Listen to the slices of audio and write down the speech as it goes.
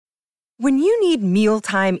When you need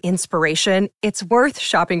mealtime inspiration, it's worth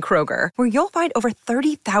shopping Kroger, where you'll find over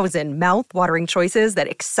 30,000 mouth-watering choices that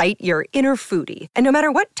excite your inner foodie. And no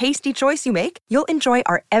matter what tasty choice you make, you'll enjoy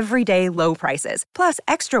our everyday low prices, plus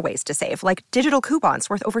extra ways to save, like digital coupons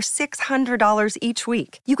worth over $600 each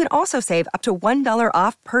week. You can also save up to $1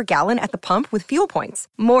 off per gallon at the pump with fuel points.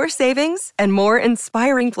 More savings and more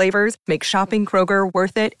inspiring flavors make shopping Kroger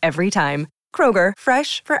worth it every time. Kroger,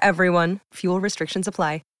 fresh for everyone. Fuel restrictions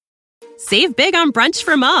apply. Save big on brunch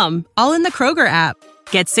for mom, all in the Kroger app.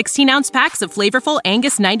 Get 16-ounce packs of flavorful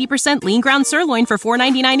Angus 90% lean ground sirloin for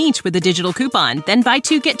 $4.99 each with a digital coupon. Then buy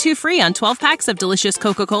 2, get 2 free on 12 packs of delicious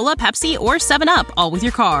Coca-Cola, Pepsi, or 7-Up, all with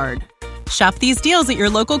your card. Shop these deals at your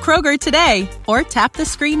local Kroger today, or tap the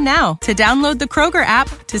screen now to download the Kroger app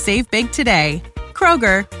to save big today.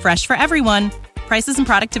 Kroger, fresh for everyone. Prices and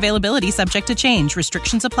product availability subject to change.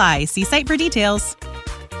 Restrictions apply. See site for details.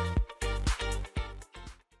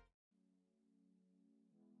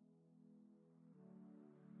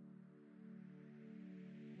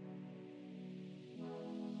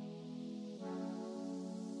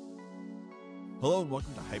 Hello and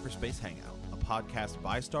welcome to Hyperspace Hangout, a podcast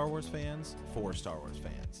by Star Wars fans for Star Wars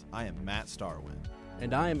fans. I am Matt Starwind.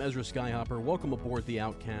 And I am Ezra Skyhopper. Welcome aboard The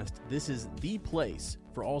Outcast. This is the place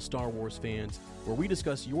for all Star Wars fans where we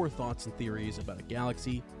discuss your thoughts and theories about a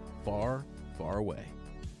galaxy far, far away.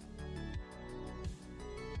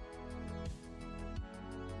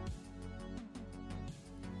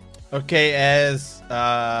 Okay, Ez,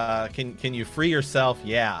 can you free yourself?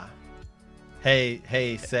 Yeah. Hey,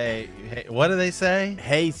 what do they say?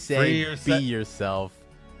 Hey, say, be yourself.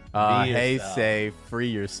 Hey, say, free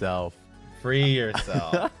yourself. Free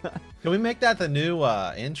yourself. Can we make that the new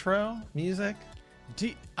intro music?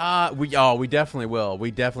 We definitely will.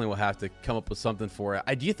 We definitely will have to come up with something for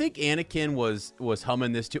it. Do you think Anakin was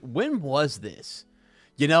humming this too? When was this?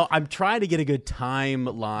 You know, I'm trying to get a good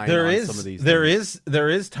timeline on some of these things. There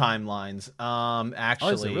is timelines.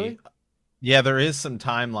 Actually, is it really? Yeah, there is some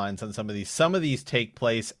timelines on some of these. Some of these take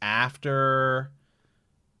place after,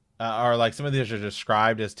 or like some of these are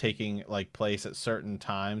described as taking like place at certain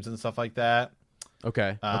times and stuff like that.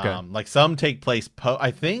 Okay. Like some take place I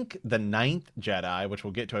think the 9th Jedi, which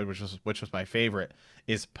we'll get to, which was my favorite,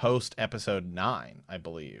 is post Episode 9, I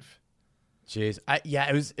believe. Jeez,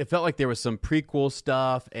 it felt like there was some prequel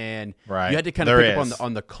stuff, and right. You had to kind of pick up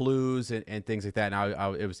on the clues and things like that.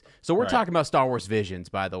 And it was so we're talking about Star Wars Visions,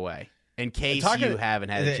 by the way. In case you haven't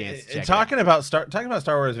had a chance to check talking it out. Talking about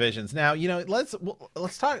Star Wars Visions. Now, you know, let's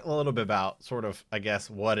talk a little bit about sort of, I guess,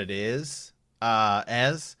 what it is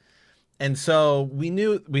as. And so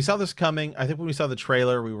we saw this coming. I think when we saw the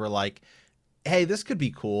trailer, we were like, "Hey, this could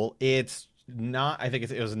be cool." It's not. I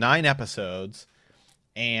think it was 9 episodes,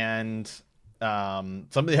 and some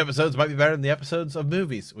of the episodes might be better than the episodes of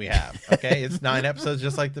movies we have. Okay, it's 9 episodes,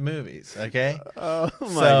 just like the movies. Okay. Oh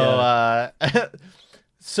my God.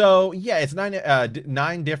 So yeah, it's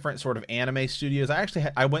 9 different sort of anime studios.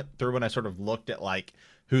 I went through and I sort of looked at like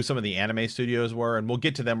who some of the anime studios were, and we'll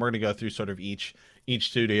get to them. We're going to go through sort of each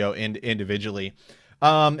studio individually,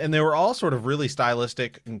 and they were all sort of really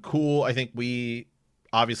stylistic and cool. I think we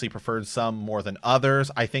obviously preferred some more than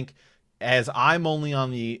others. I think as I'm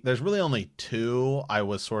only there's really only 2 I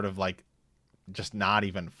was sort of like just not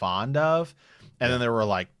even fond of, and then there were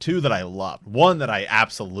like 2 that I loved. One that I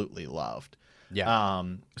absolutely loved. Yeah.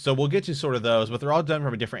 So we'll get to sort of those, but they're all done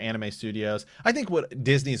from different anime studios. I think what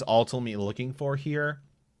Disney's ultimately looking for here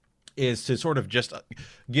is to sort of just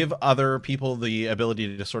give other people the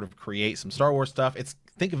ability to sort of create some Star Wars stuff.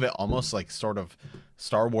 Think of it almost like sort of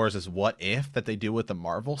Star Wars as What If that they do with the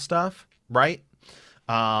Marvel stuff, right?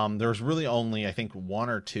 There's really only, I think, 1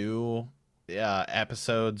 or 2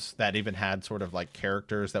 episodes that even had sort of like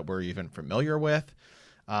characters that we're even familiar with.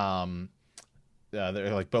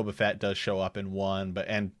 They're like Boba Fett does show up in one,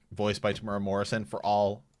 and voiced by Tamura Morrison for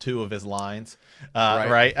all 2 of his lines,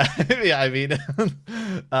 right? Yeah, I mean,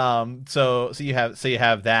 so you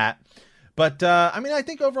have that, but I mean, I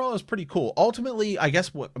think overall it was pretty cool. Ultimately, I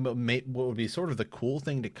guess what would be sort of the cool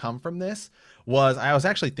thing to come from this was I was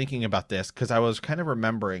actually thinking about this because I was kind of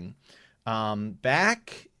remembering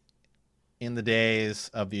back in the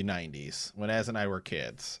days of the 90s when Ez and I were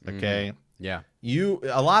kids. Okay. Mm-hmm. Yeah.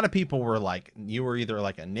 A lot of people were like, you were either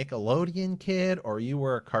like a Nickelodeon kid or you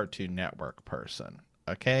were a Cartoon Network person.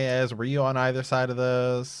 Okay, Ez, were you on either side of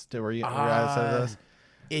those? Were you on either side of those?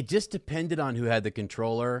 It just depended on who had the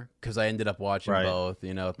controller, because I ended up watching both,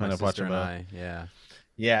 you know, with my sister and I. Yeah.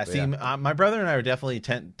 Yeah, see, my brother and I were definitely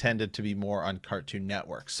tended to be more on Cartoon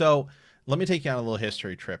Network. So let me take you on a little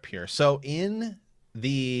history trip here. So in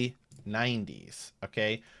the 90s,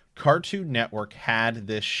 okay, Cartoon Network had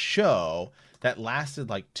this show that lasted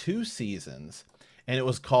like 2 seasons, and it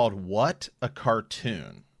was called What a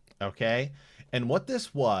Cartoon. Okay. And what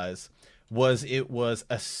this was it was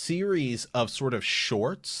a series of sort of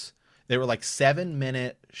shorts. They were like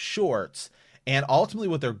 7-minute shorts. And ultimately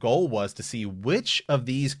what their goal was to see which of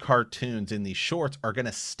these cartoons in these shorts are going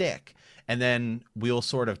to stick. And then we'll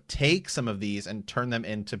sort of take some of these and turn them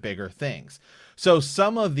into bigger things. So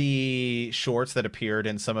some of the shorts that appeared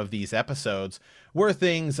in some of these episodes were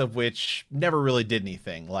things of which never really did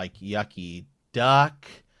anything, like Yucky Duck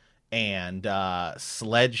and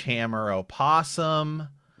Sledgehammer Opossum,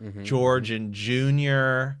 George and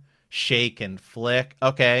Junior, Shake and Flick.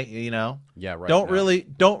 Okay, you know. Yeah, right. Don't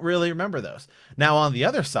really remember those. Now on the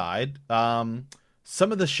other side,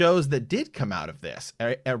 some of the shows that did come out of this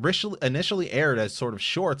initially aired as sort of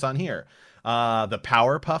shorts on here. The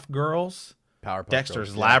Powerpuff Girls,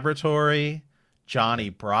 Dexter's Laboratory, Johnny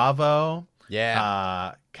Bravo,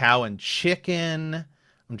 Cow and Chicken.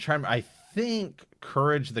 I think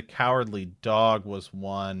Courage the Cowardly Dog was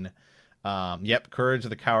one. Courage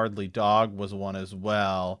the Cowardly Dog was one as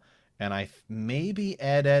well. And maybe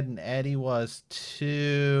Ed, Edd and Eddy was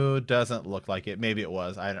too. Doesn't look like it. Maybe it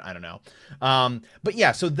was. I don't know. But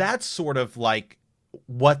yeah, so that's sort of like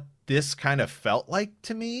what this kind of felt like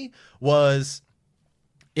to me. Was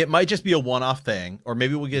it might just be a one-off thing, or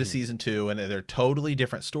maybe we'll get a season 2 and they're totally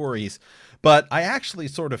different stories. But I actually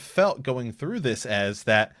sort of felt going through this as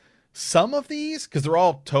that some of these, because they're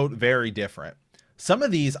all very different. Some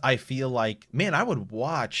of these I feel like, man, I would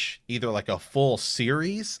watch either like a full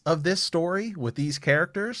series of this story with these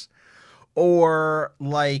characters, or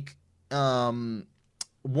like Warner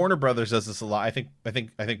Brothers does this a lot. I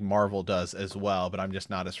think Marvel does as well, but I'm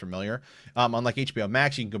just not as familiar. On like HBO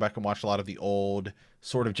Max, you can go back and watch a lot of the old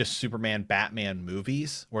sort of just Superman, Batman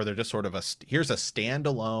movies, where they're just sort of here's a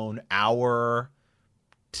standalone hour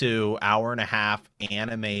to hour and a half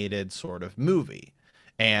animated sort of movie.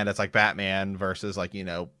 And it's like Batman versus like, you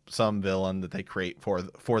know, some villain that they create for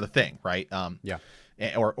the Thing, right?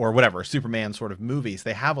 Or whatever, Superman sort of movies.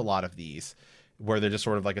 They have a lot of these where they're just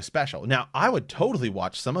sort of like a special. Now, I would totally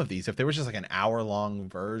watch some of these if there was just like an hour-long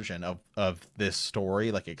version of this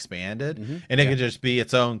story, like expanded, and it could just be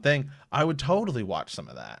its own thing. I would totally watch some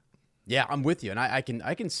of that. Yeah, I'm with you, and I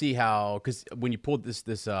can see how, because when you pulled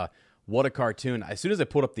this What a Cartoon, as soon as I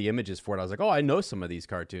pulled up the images for it, I was like, oh, I know some of these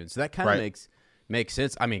cartoons. So that kind of makes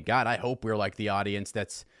sense. I mean, God, I hope we're like the audience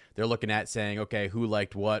they're looking at saying, okay, who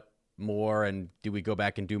liked what more, and do we go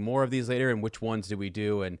back and do more of these later, and which ones do we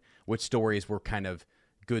do, and which stories were kind of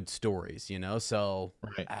good stories, you know? So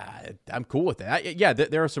I'm cool with that.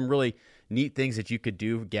 There are some really neat things that you could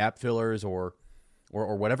do, gap fillers or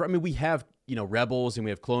whatever. I mean, we have, you know, Rebels, and we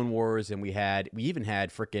have Clone Wars, and we even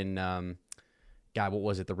had freaking God, what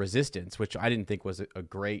was it? The Resistance, which I didn't think was a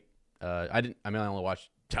great. I only watched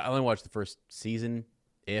the first season,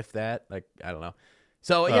 if that. Like, I don't know.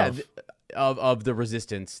 So of the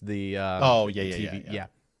Resistance, the TV, yeah.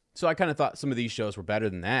 So I kind of thought some of these shows were better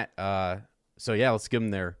than that. So yeah, let's give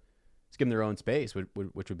them their own space, which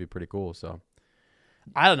would be pretty cool. So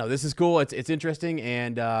I don't know. This is cool. It's interesting,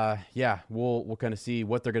 and we'll kind of see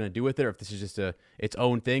what they're gonna do with it, or if this is just its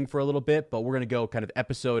own thing for a little bit. But we're gonna go kind of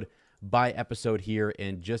episode by episode here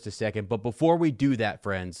in just a second. But before we do that,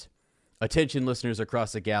 friends, attention listeners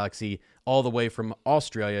across the galaxy, all the way from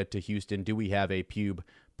Australia to Houston, do we have a pube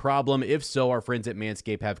problem? If so, our friends at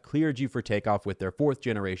Manscaped have cleared you for takeoff with their 4th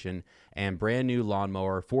generation and brand new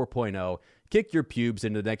lawnmower 4.0. Kick your pubes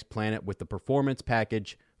into the next planet with the Performance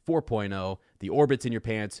Package 4.0. The orbits in your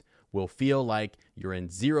pants will feel like you're in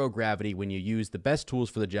zero gravity when you use the best tools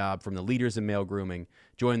for the job from the leaders in male grooming.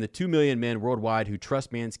 Join the 2 million men worldwide who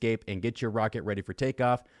trust Manscaped and get your rocket ready for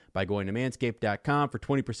takeoff by going to manscaped.com for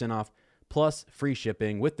 20% off plus free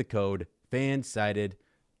shipping with the code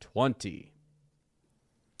FANSIDED20.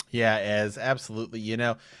 Yeah, as absolutely. You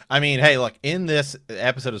know, I mean, hey, look, in this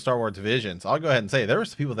episode of Star Wars Visions, I'll go ahead and say there were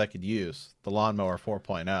some people that could use the lawnmower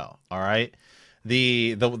 4.0. All right.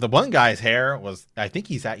 The one guy's hair was, I think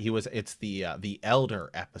it's the Elder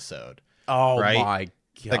episode. Oh, right? My God.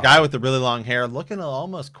 The guy with the really long hair, looking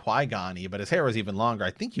almost Qui-Gon-y, but his hair was even longer. I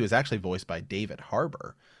think he was actually voiced by David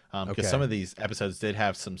Harbour, because some of these episodes did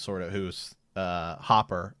have some sort of who's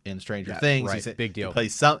Hopper in Stranger Things. Right. Big deal.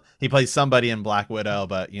 He plays somebody in Black Widow,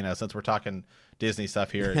 but you know, since we're talking Disney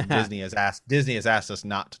stuff here, Disney has asked us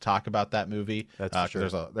not to talk about that movie. That's true.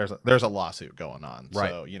 There's a lawsuit going on,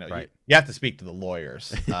 so you know you have to speak to the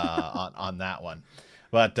lawyers on that one.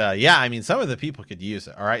 But I mean, some of the people could use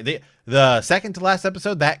it. All right, the second to last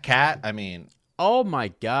episode, that cat. I mean, oh my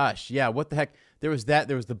gosh, yeah. What the heck? There was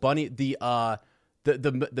the bunny, the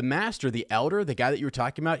the master, the elder, the guy that you were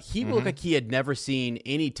talking about, he looked like he had never seen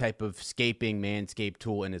any type of scaping manscape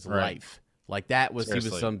tool in his life. Like that was Seriously.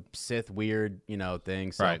 he was some Sith weird,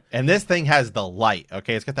 thing. So. Right. And this thing has the light.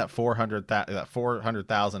 Okay, it's got that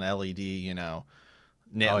 400,000 LED,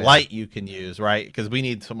 light you can use, right? Because we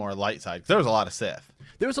need some more light side. Because there was a lot of Sith.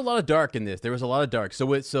 There was a lot of dark in this.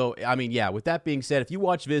 So I mean, yeah. With that being said, if you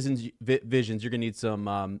watch Visions, you're gonna need some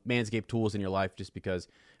Manscaped tools in your life, just because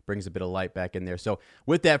it brings a bit of light back in there. So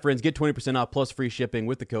with that, friends, get 20% off plus free shipping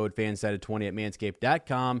with the code FANSIDED20 at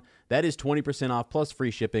manscaped.com. That is 20% off plus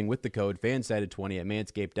free shipping with the code FANSIDED20 at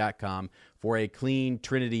manscaped.com for a clean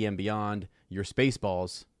Trinity and beyond. Your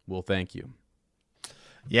Spaceballs will thank you.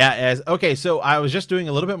 Yeah, so I was just doing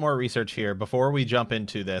a little bit more research here before we jump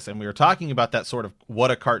into this, and we were talking about that sort of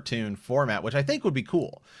what a cartoon format, which I think would be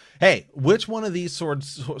cool. Hey, which one of these sort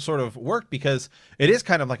of work? Because it is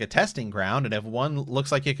kind of like a testing ground, and if one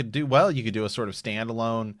looks like it could do well, you could do a sort of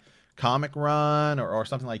standalone comic run or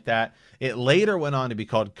something like that. It later went on to be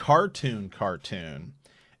called Cartoon.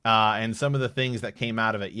 And some of the things that came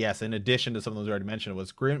out of it, yes, in addition to some of those we already mentioned,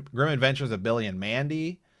 was Grim Adventures of Billy and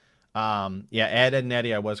Mandy. Ed and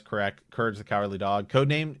Eddie, I was correct. Courage the Cowardly Dog.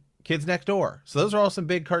 Codename Kids Next Door. So those are all some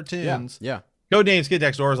big cartoons. Yeah. Codenames Kids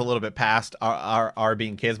Next Door is a little bit past our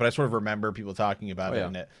being kids, but I sort of remember people talking about it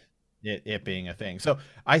and it being a thing. So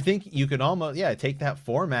I think you can almost take that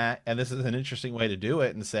format, and this is an interesting way to do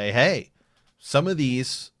it, and say, hey, some of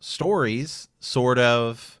these stories sort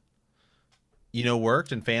of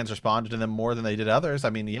worked and fans responded to them more than they did others.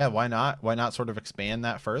 I mean, why not sort of expand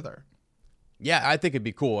that further? Yeah, I think it'd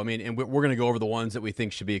be cool. I mean, and we're going to go over the ones that we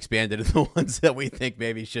think should be expanded and the ones that we think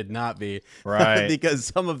maybe should not be. Right. Because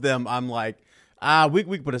some of them I'm like, we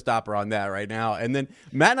can put a stopper on that right now. And then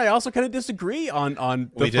Matt and I also kind of disagree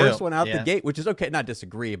on the first one out the gate, which is okay. Not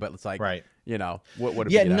disagree, but it's like, right.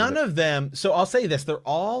 What none of them. So I'll say this. They're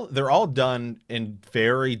all done in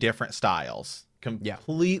very different styles,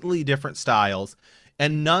 completely different styles.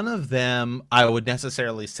 And none of them I would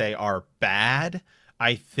necessarily say are bad.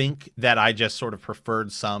 I think that I just sort of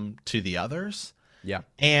preferred some to the others. Yeah.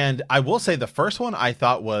 And I will say the first one I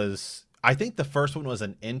think the first one was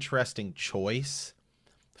an interesting choice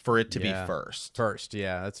for it to be first.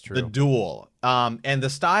 Yeah, that's true. The duel. And the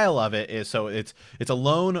style of it is, so it's a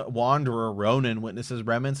lone wanderer, Ronin, witnesses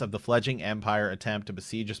remnants of the fledgling empire attempt to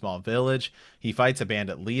besiege a small village. He fights a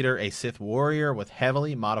bandit leader, a Sith warrior with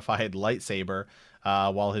heavily modified lightsaber,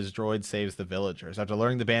 while his droid saves the villagers. After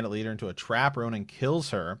luring the bandit leader into a trap, Ronin kills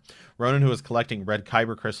her. Ronin, who is collecting red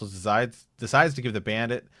kyber crystals, decides to give the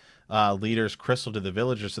bandit leader's crystal to the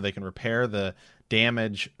villagers so they can repair the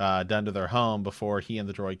damage done to their home before he and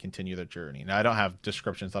the droid continue their journey. Now, I don't have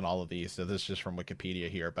descriptions on all of these, so this is just from Wikipedia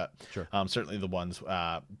here, but sure. Certainly the ones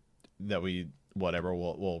that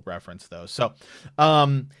we'll reference those. So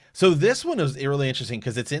this one is really interesting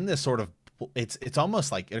because it's in this sort of, it's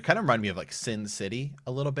almost like, it kind of reminded me of like Sin City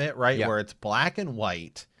a little bit, right? Yeah. Where it's black and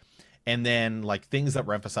white, and then like things that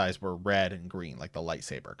were emphasized were red and green, like the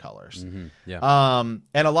lightsaber colors. Mm-hmm. Yeah.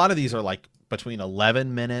 And a lot of these are like between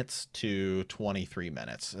 11 minutes to 23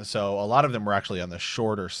 minutes. So a lot of them were actually on the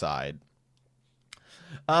shorter side.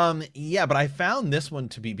 But I found this one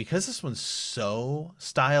to be, because this one's so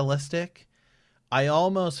stylistic, I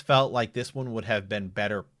almost felt like this one would have been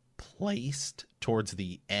better placed towards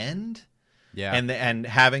the end. Yeah. And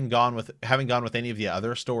having gone with any of the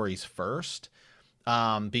other stories first,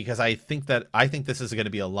 because I think this is going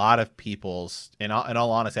to be a lot of people's, in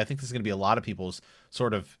all honesty, I think this is going to be a lot of people's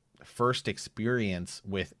sort of first experience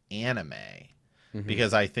with anime,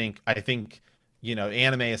 because I think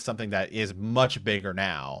anime is something that is much bigger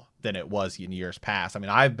now than it was in years past. I mean,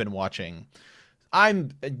 I've been watching. I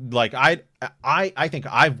think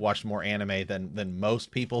I've watched more anime than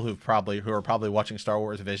most people who are probably watching Star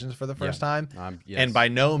Wars Visions for the first time. Yes. And by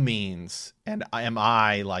no means am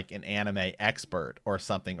I like an anime expert or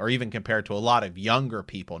something, or even compared to a lot of younger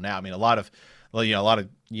people now. I mean, a lot of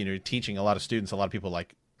teaching a lot of students, a lot of people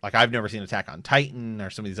like I've never seen Attack on Titan or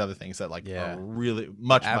some of these other things that are really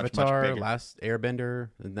much Avatar, much bigger. Last Airbender,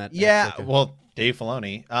 isn't that? Well, Dave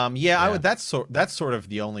Filoni. I would. That's sort of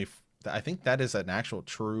the only. I think that is an actual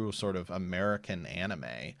true sort of American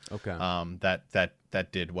anime. Okay.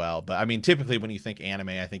 That did well, but I mean, typically when you think anime,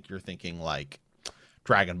 I think you're thinking like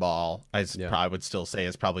Dragon Ball. I would still say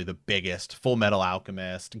is probably the biggest. Full Metal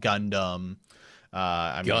Alchemist, Gundam.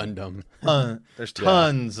 Gundam. There's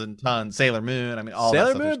tons and tons. Sailor Moon. I mean, all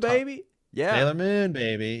Sailor that stuff. Moon, baby. Yeah. Sailor Moon,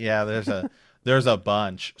 baby. Yeah. There's a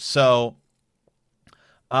bunch. So.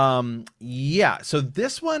 So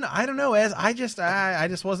this one, I don't know, I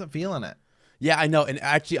just wasn't feeling it. Yeah, I know. And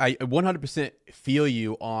actually, I 100% feel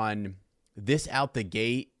you on this out the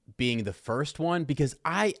gate being the first one, because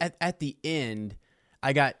at the end,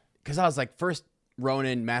 because I was like, first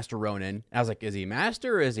Ronan, Master Ronan. I was like, is he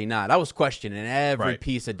master or is he not? I was questioning every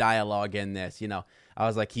piece of dialogue in this, I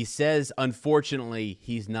was like, he says, unfortunately,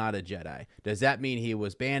 he's not a Jedi. Does that mean he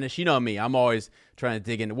was banished? You know me, I'm always trying to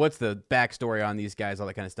dig into what's the backstory on these guys, all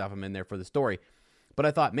that kind of stuff. I'm in there for the story. But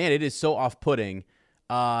I thought, man, it is so off-putting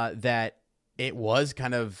that it was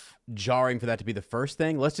kind of jarring for that to be the first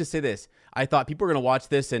thing. Let's just say this. I thought people were going to watch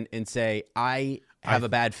this and say, I have a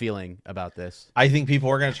bad feeling about this. I think people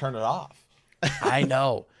are going to turn it off. I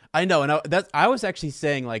know. And I was actually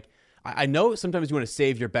saying, like, I know sometimes you want to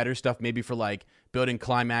save your better stuff, maybe for like building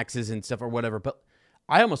climaxes and stuff or whatever, but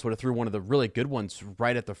I almost would have threw one of the really good ones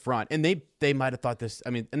right at the front. And they might have thought this. I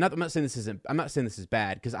mean, I'm not saying this is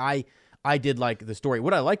bad, because I did like the story.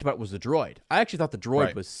 What I liked about it was the droid. I actually thought the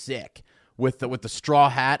droid was sick with the straw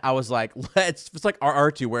hat. I was like, it's like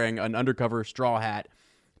R2 wearing an undercover straw hat,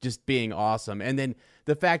 just being awesome. And then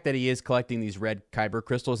the fact that he is collecting these red kyber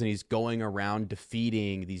crystals and he's going around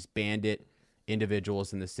defeating these bandit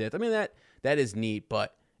individuals in the Sith. I mean, that is neat,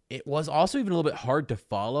 but it was also even a little bit hard to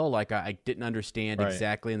follow. Like, I didn't understand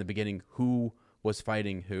exactly in the beginning who was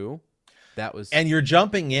fighting who. That was, and you're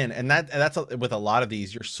jumping in, and that's with a lot of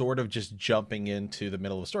these, you're sort of just jumping into the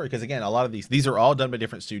middle of the story, because again, a lot of these are all done by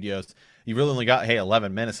different studios. You really only got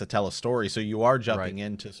 11 minutes to tell a story, so you are jumping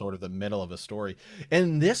into sort of the middle of a story.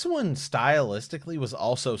 And this one stylistically was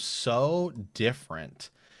also so different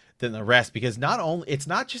than the rest, because it's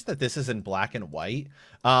not just that this is in black and white.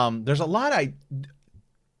 There's a lot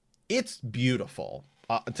it's beautiful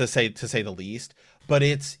to say the least, but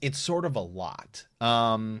it's sort of a lot.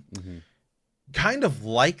 Kind of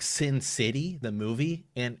like Sin City, the movie,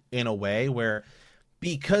 in a way, where,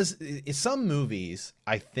 because some movies,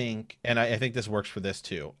 I think, and I think this works for this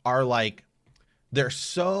too, are like, they're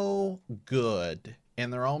so good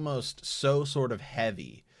and they're almost so sort of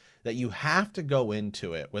heavy that you have to go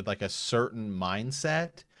into it with like a certain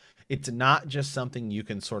mindset. It's not just something you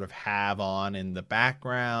can sort of have on in the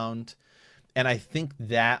background. And I think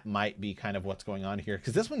that might be kind of what's going on here,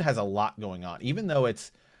 because this one has a lot going on, even though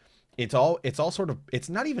it's all sort of, it's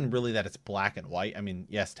not even really that it's black and white. I mean,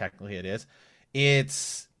 yes, technically it is.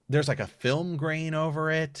 There's like a film grain over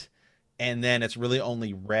it, and then it's really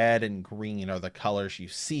only red and green are the colors you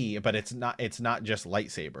see, but it's not just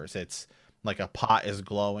lightsabers. It's like a pot is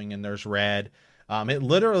glowing and there's red. It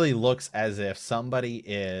literally looks as if somebody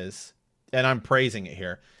is, and I'm praising it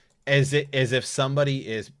here, as if somebody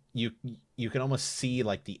is, you can almost see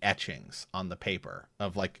like the etchings on the paper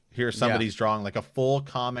of like, here somebody's drawing like a full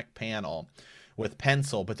comic panel with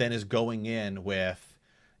pencil, but then is going in with,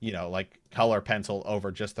 like color pencil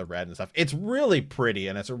over just the red and stuff. It's really pretty,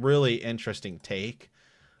 and it's a really interesting take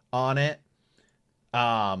on it.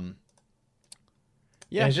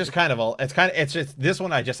 It's just kind of it's just this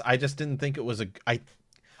one. I just didn't think it was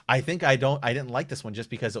I didn't like this one just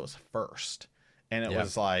because it was first, and it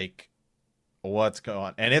was like, what's going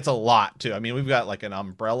on? And it's a lot too. I mean, we've got like an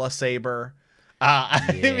umbrella saber.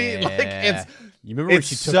 I mean, like, you remember when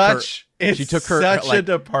she took her such a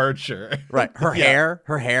departure. Right. Her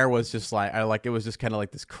hair was just like, it was just kind of like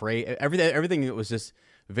this crazy, everything it was just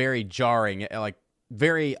very jarring, like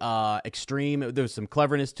very extreme. There was some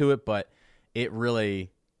cleverness to it, but it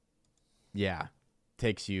really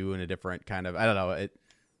takes you in a different kind of, I don't know,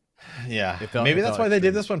 maybe that's why they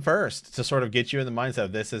did this one first, to sort of get you in the mindset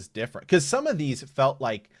of this is different, because some of these felt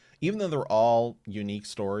like, even though they're all unique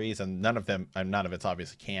stories, and none of it's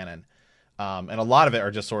obviously canon, and a lot of it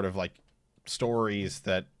are just sort of like stories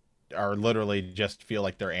that are literally just feel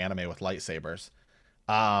like they're anime with lightsabers.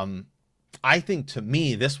 I think, to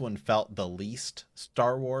me, this one felt the least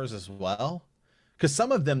Star Wars as well, because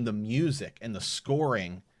some of them, the music and the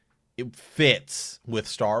scoring, it fits with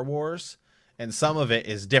Star Wars, and some of it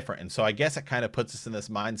is different. And so I guess it kind of puts us in this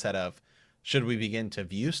mindset of, should we begin to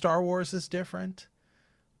view Star Wars as different?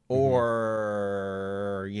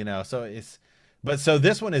 Or, so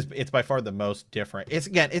this one it's by far the most different.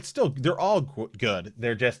 It's still, they're all good.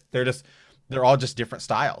 They're all just different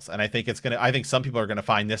styles. And I think I think some people are going to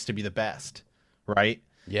find this to be the best. Right.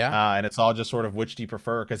 Yeah. And it's all just sort of, which do you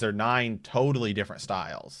prefer? Because they're 9 totally different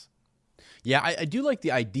styles. Yeah, I do like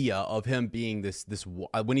the idea of him being this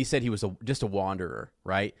when he said he was just a wanderer,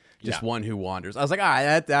 right? Just one who wanders. I was like,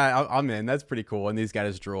 I'm in. That's pretty cool. And he's got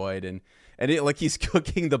his droid, and it, like, he's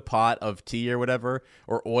cooking the pot of tea or whatever,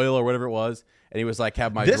 or oil or whatever it was, and he was like,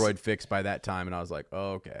 have my droid fixed by that time, and I was like,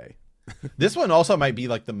 oh, okay. This one also might be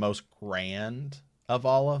like the most grand of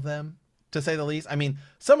all of them, to say the least. I mean,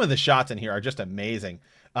 some of the shots in here are just amazing.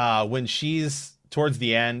 When she's towards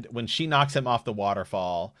the end, when she knocks him off the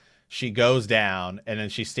waterfall, she goes down, and then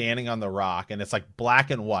she's standing on the rock, and it's like black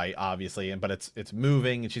and white, obviously, but it's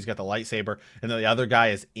moving, and she's got the lightsaber, and then the other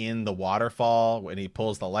guy is in the waterfall when he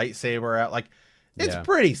pulls the lightsaber out. Like, it's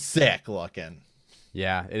pretty sick looking.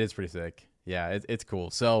 Yeah, it is pretty sick. Yeah, it's cool.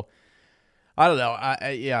 So I don't know.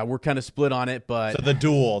 Yeah, we're kind of split on it, but so the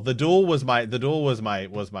duel was my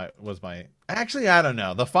actually, I don't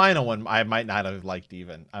know. The final one I might not have liked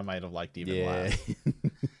even. I might have liked even less.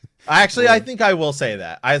 Actually, I think I will say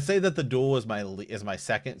that. I'd say that the duel is my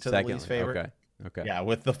second to the least favorite. Okay. Yeah,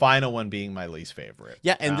 with the final one being my least favorite.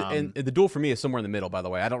 Yeah, and the duel for me is somewhere in the middle, by the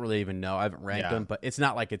way. I don't really even know. I haven't ranked them, but it's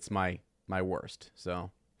not like it's my worst.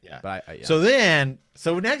 So yeah. But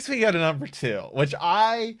So next we go to number 2, which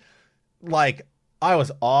I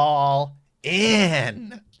was all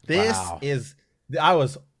in. I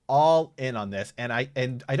was all in on this, and I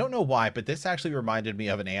don't know why, but this actually reminded me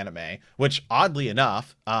of an anime, which oddly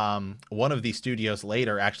enough, one of these studios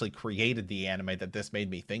later actually created the anime that this made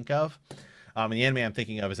me think of. And the anime I'm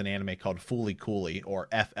thinking of is an anime called Fooly Cooly, or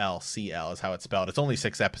FLCL is how it's spelled. It's only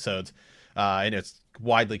 6 episodes, and it's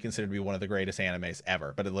widely considered to be one of the greatest animes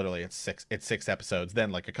ever. But it's 6 episodes.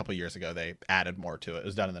 Then, like a couple years ago, they added more to it. It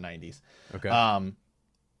was done in the 90s. Okay.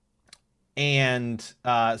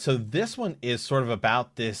 So this one is sort of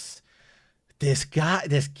about this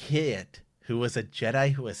kid who was a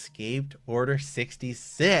Jedi who escaped Order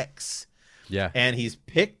 66. Yeah. And he's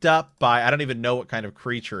picked up by, I don't even know what kind of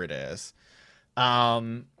creature it is.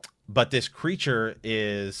 But this creature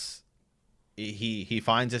is, he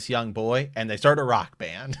finds this young boy, and they start a rock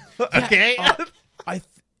band. Okay.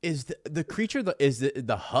 Is the creature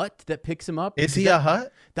the Hutt that picks him up? Is he a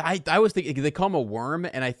Hutt? I was thinking they call him a worm,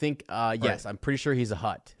 and I think yes, I'm pretty sure he's a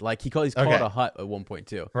Hutt. Like he's called a Hutt at one point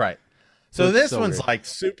too. Right. So this one's weird. Like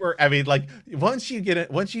super. I mean, like once you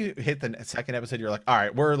hit the second episode, you're like, all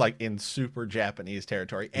right, we're like in super Japanese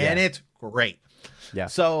territory, and it's great. Yeah.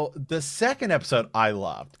 So the second episode I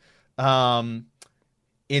loved.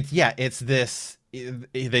 It's this.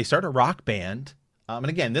 They start a rock band. And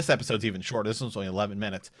again, this episode's even shorter. This one's only 11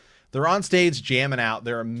 minutes. They're on stage jamming out.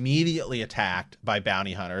 They're immediately attacked by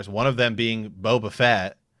bounty hunters, one of them being Boba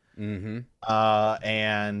Fett. Mm-hmm.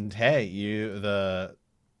 And hey,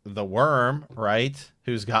 the worm, right?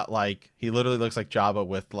 Who's got he literally looks like Jabba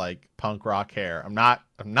with like punk rock hair. I'm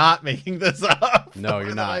not making this up. No,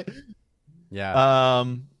 you're not. Yeah.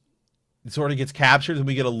 It sort of gets captured, and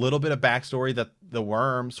we get a little bit of backstory that the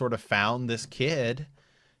worm sort of found this kid,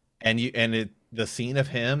 the scene of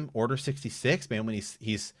him, Order 66, man, when he's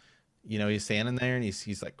standing there and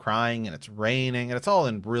he's like crying, and it's raining, and it's all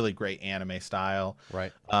in really great anime style.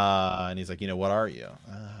 Right. And he's like, what are you?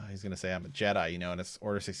 He's going to say, I'm a Jedi, and it's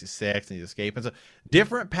Order 66, and he's escaping. So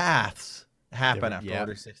different paths happen after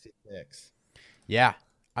Order 66. Yeah.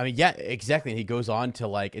 I mean, yeah, exactly. And he goes on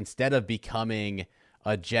to instead of becoming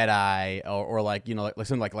a Jedi or like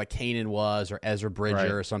something like Kanan was, or Ezra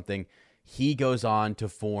Bridger or something, he goes on to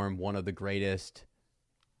form one of the greatest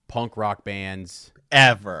punk rock bands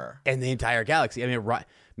ever in the entire galaxy. I mean,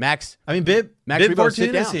 Max. I mean, Bib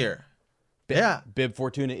Fortuna is here. Bib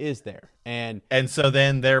Fortuna is there, and so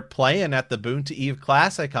then they're playing at the Boonta Eve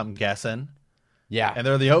Classic, I'm guessing. Yeah, and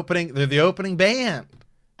they're the opening band.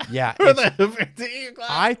 Yeah,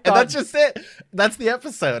 I thought, and that's just it. That's the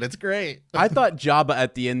episode. It's great. I thought Jabba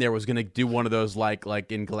at the end there was gonna do one of those like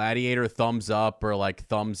in Gladiator, thumbs up or like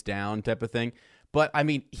thumbs down type of thing. But I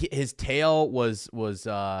mean, his tail was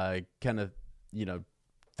kind of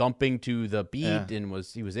thumping to the beat, and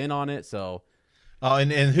he was in on it. So,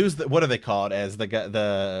 and what are they called as the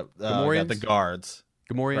guards?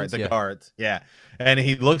 Gamorreans, right, the guards. Yeah. And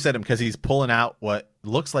he looks at him because he's pulling out what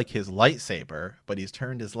looks like his lightsaber, but he's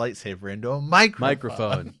turned his lightsaber into a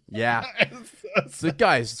microphone. Yeah. So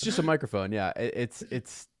guys, it's just a microphone. Yeah. It's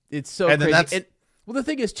so crazy. Well, the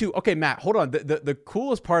thing is too, okay, Matt, hold on. The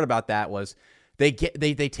coolest part about that was they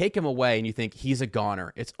take him away, and you think he's a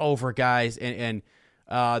goner. It's over, guys. And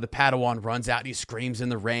the Padawan runs out and he screams in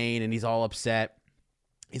the rain, and he's all upset.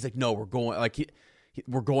 He's like, no, we're going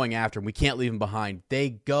we're going after him. We can't leave him behind.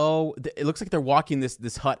 They go. It looks like they're walking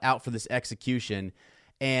this Hutt out for this execution,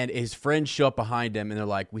 and his friends show up behind him, and they're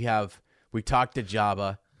like, "We talked to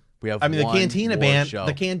Jabba. We have." I mean, the Cantina band. Show.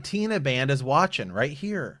 The Cantina band is watching right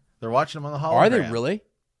here. They're watching him on the hologram. Are they really?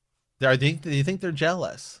 Do you think they're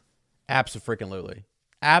jealous? Abso-freaking-lutely.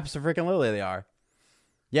 Abso-freaking-lutely, they are.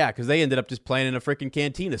 Yeah, because they ended up just playing in a freaking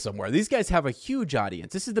cantina somewhere. These guys have a huge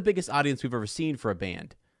audience. This is the biggest audience we've ever seen for a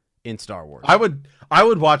band in Star Wars. I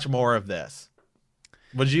would watch more of this.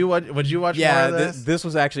 Would you watch more of this? This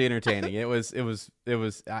was actually entertaining. It was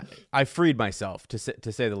I freed myself to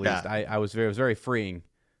say the least. Yeah. It was very freeing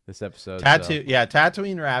this episode.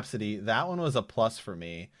 Tatooine Rhapsody. That one was a plus for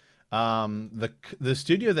me. The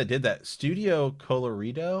studio that did that, Studio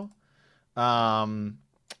Colorido.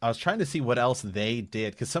 I was trying to see what else they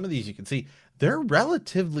did, because some of these you can see they're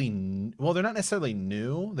relatively well, they're not necessarily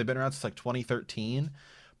new. They've been around since like 2013,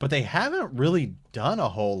 but they haven't really done a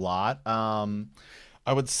whole lot.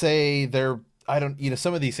 I would say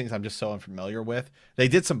some of these things I'm just so unfamiliar with. They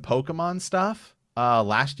did some Pokemon stuff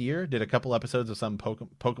last year, did a couple episodes of some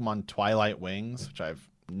Pokemon Twilight Wings, which I've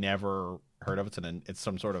never heard of. It's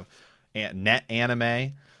some sort of net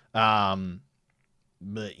anime.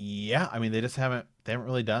 But yeah, I mean, they haven't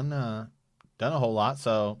really done a whole lot.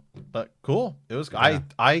 So, but cool. It was, yeah.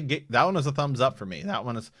 I get, that one was a thumbs up for me. That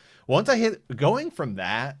one is, once I hit going from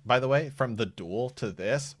that, by the way, from the duel to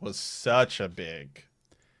this was such a big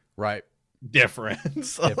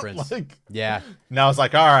difference. Like, yeah. Now it's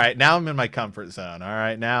like, all right, now I'm in my comfort zone. All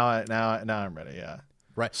right. Now I'm ready. Yeah.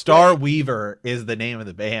 Right. Star Weaver is the name of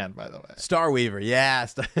the band, by the way. Star Weaver, yeah.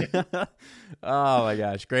 Oh my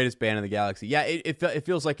gosh, greatest band in the galaxy. Yeah, it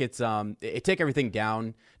feels like it take everything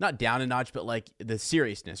down, not down a notch, but like the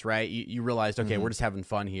seriousness, right? You realized, okay, we're just having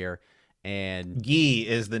fun here. And Guy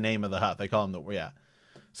is the name of the Hutt. They call him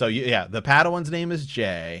So the Padawan's name is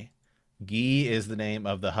Jay. Guy is the name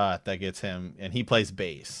of the Hutt that gets him, and he plays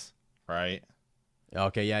bass, right?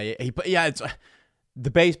 Okay, yeah. It's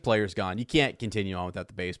the bass player's gone. You can't continue on without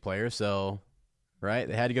the bass player, so right,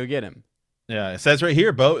 they had to go get him. Yeah, it says right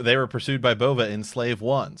here, they were pursued by Bova in Slave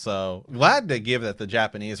 1. So glad to give that the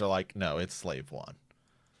Japanese are like, no, it's Slave 1.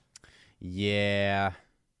 Yeah.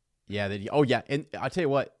 And I'll tell you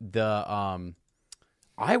what,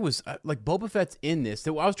 I was like, Boba Fett's in this.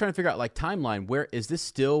 So I was trying to figure out like timeline. Where is this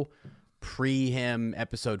still pre him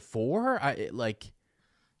episode 4?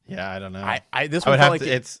 Yeah, I don't know. I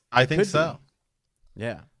think so. Be.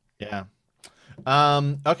 Yeah. Yeah.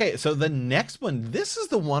 Okay, so the next one, this is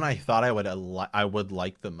the one I thought I would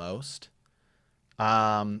like the most.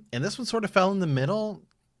 And this one sort of fell in the middle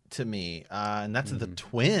to me. And that's the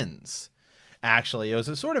twins. Actually, it was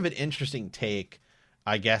a sort of an interesting take,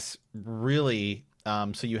 I guess, really.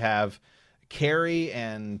 So you have Carrie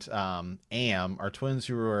and Am are twins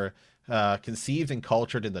who were conceived and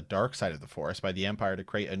cultured in the dark side of the Force by the Empire to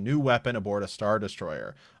create a new weapon aboard a Star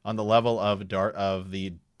Destroyer on the level of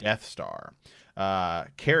the Death Star.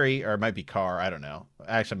 Carrie, or it might be Carr, I don't know.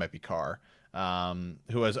 Actually, it might be Carr,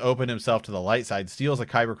 who has opened himself to the light side, steals a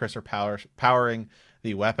kyber crystal powering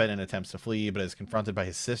the weapon and attempts to flee, but is confronted by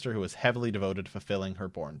his sister, who is heavily devoted to fulfilling her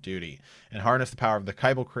born duty, and harness the power of the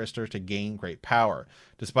kyber crystal to gain great power.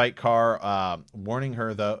 Despite Carr warning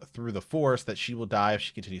her through the Force that she will die if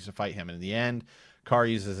she continues to fight him. And in the end, Carr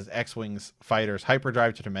uses his X-Wings fighter's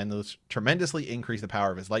hyperdrive to tremendously increase the power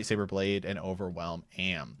of his lightsaber blade and overwhelm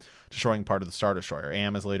Am, destroying part of the Star Destroyer.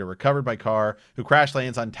 Am is later recovered by Carr, who crash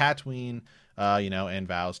lands on Tatooine, and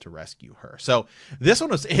vows to rescue her. So this one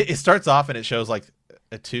it starts off and it shows like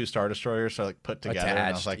two Star Destroyers are like put together. Attached, and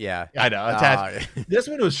I was like, yeah, I know, attached. This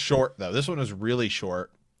one was short though. This one was really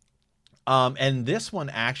short. And this one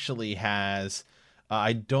actually has,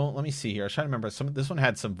 let me see here. I was trying to remember this one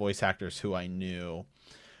had some voice actors who I knew.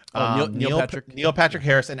 Neil Patrick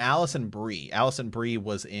Harris and Alison Brie. Alison Brie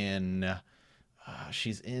was in,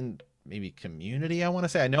 she's in maybe Community, I want to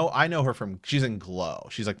say. I know her from, she's in Glow.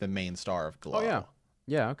 She's like the main star of Glow. Oh yeah.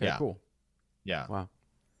 Yeah. Okay, yeah. Cool. Yeah. Wow.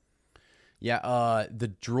 Yeah. The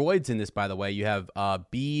droids in this, by the way, you have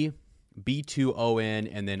B2ON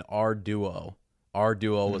and then R-Duo.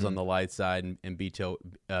 R-Duo was on the light side and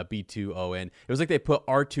B2ON. It was like they put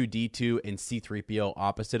R2-D2 and C-3PO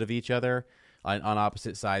opposite of each other on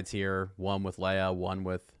opposite sides here. One with Leia, one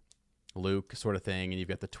with Luke, sort of thing. And you've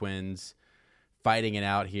got the twins fighting it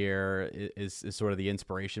out here is sort of the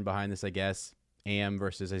inspiration behind this, I guess. Am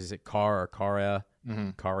versus, is it Carr or Kara?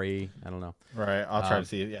 Kari, I don't know. Right, I'll try to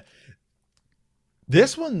see it, yeah.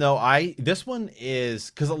 This one, though, this one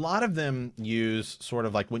is, because a lot of them use sort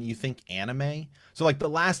of like when you think anime. So like the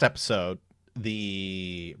last episode,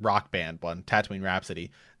 the Rock Band one, Tatooine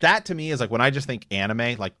Rhapsody, that to me is like when I just think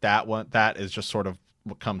anime, like that one, that is just sort of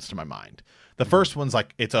what comes to my mind. The first one's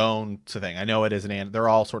like its own thing. I know it is they're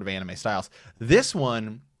all sort of anime styles. This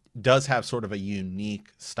one does have sort of a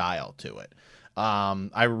unique style to it.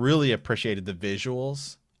 I really appreciated the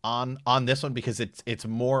visuals on this one because it's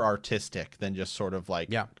more artistic than just sort of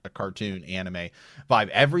like a cartoon anime vibe.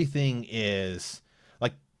 Everything is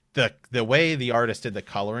like the way the artist did the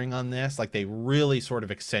coloring on this, like they really sort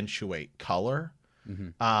of accentuate color.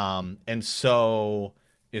 And so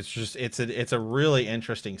it's a really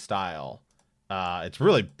interesting style. It's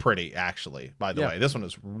really pretty, actually, by the way. This one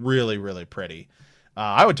is really, really pretty.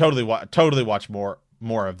 I would totally watch more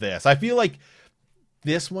more of this. I feel like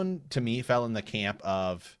this one to me fell in the camp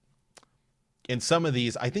of, in some of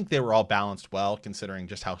these, I think they were all balanced well considering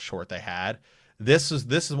just how short they had. This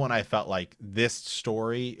is when I felt like this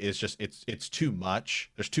story is just it's too much.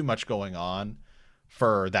 There's too much going on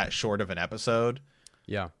for that short of an episode.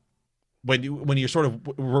 Yeah. When you're sort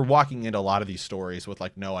of, we're walking into a lot of these stories with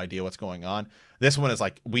like no idea what's going on. This one is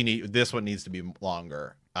like, this one needs to be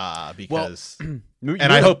longer because and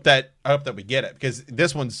I hope that we get it, because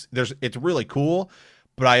this one's it's really cool,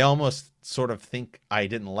 but I almost sort of think I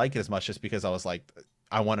didn't like it as much just because I was like,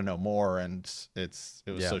 I want to know more, and it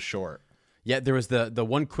was so short. Yeah, there was the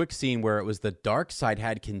one quick scene where it was the dark side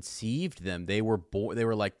had conceived them. They were they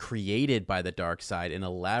were like created by the dark side in a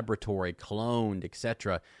laboratory, cloned,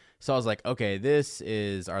 etc. So I was like, okay,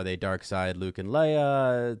 are they dark side Luke and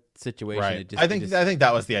Leia situation? Right. I think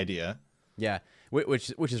that was the idea. Yeah,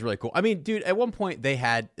 which is really cool. I mean, dude, at one point they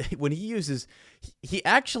had, when he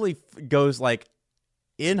actually goes like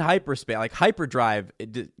in hyperspace, like hyperdrive,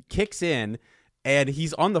 it kicks in. And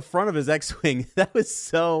he's on the front of his X-wing. That was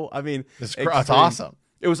so. I mean, it's awesome.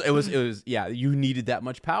 It was. Yeah, you needed that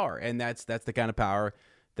much power, and that's the kind of power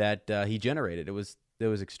that he generated. It was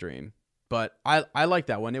extreme, but I like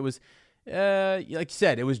that one. It was, like you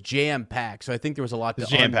said, it was jam packed. So I think there was a lot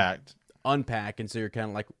to unpack, and so you're kind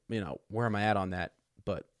of like, where am I at on that?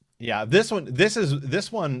 But yeah, this one.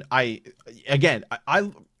 I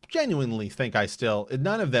genuinely think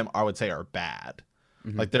none of them I would say are bad.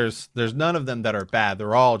 Mm-hmm. Like there's none of them that are bad.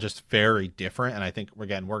 They're all just very different. And I think,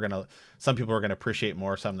 again, some people are going to appreciate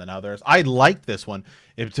more some than others. I liked this one.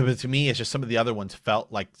 To me, it's just some of the other ones felt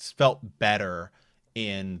better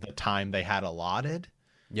in the time they had allotted.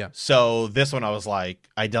 Yeah. So this one I was like,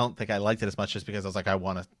 I don't think I liked it as much just because I was like,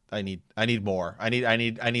 I need more. I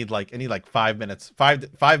need like 5 minutes,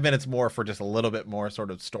 five minutes more for just a little bit more sort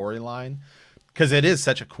of storyline. Because it is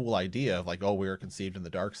such a cool idea of like, oh, we were conceived in the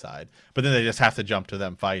dark side, but then they just have to jump to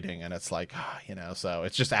them fighting, and it's like, so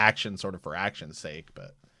it's just action, sort of for action's sake.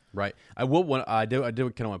 But right, I do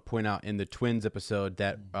kind of want to point out in the Twins episode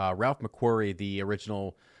that Ralph McQuarrie, the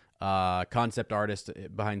original concept artist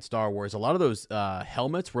behind Star Wars, a lot of those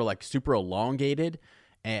helmets were like super elongated,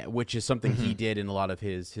 which is something he did in a lot of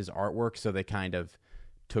his artwork. So they kind of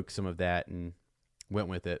took some of that and went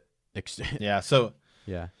with it. Yeah. So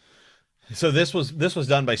yeah. So this was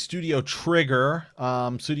done by Studio Trigger.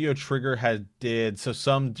 Studio Trigger did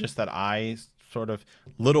some just that I sort of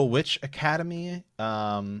Little Witch Academy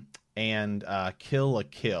and Kill la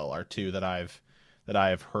Kill are two that I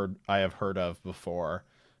have heard of before.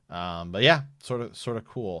 But yeah, sort of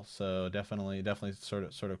cool. So definitely sort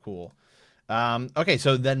of cool. Okay,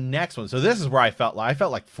 so the next one. So this is where I felt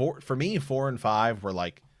like 4 and 5 were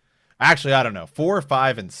like, actually I don't know, 4,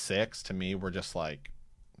 5, and 6 to me were just like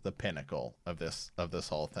the pinnacle of this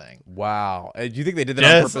whole thing. Wow. Do you think they did that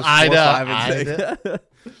on purpose? I 4, know. 5, and 6?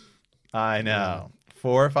 I know.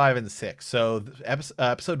 4, 5, and 6. So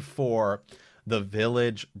episode 4, The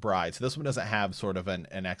Village Bride. So this one doesn't have sort of an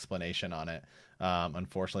explanation on it,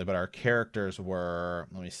 unfortunately, but our characters were,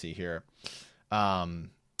 let me see here.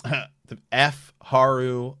 F,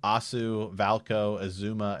 Haru, Asu, Valko,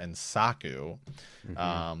 Azuma, and Saku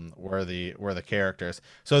were the characters.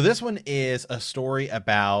 So this one is a story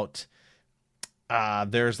about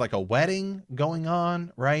there's like a wedding going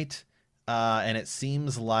on, right? And it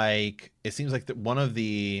seems like one of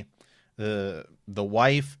the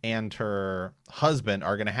wife and her husband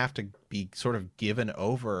are going to have to be sort of given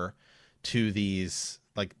over to these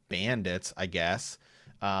like bandits, I guess.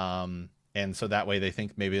 And so that way they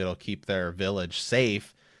think maybe it'll keep their village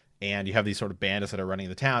safe. And you have these sort of bandits that are running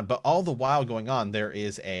the town. But all the while going on,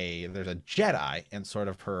 there's a Jedi and sort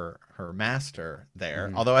of her master there.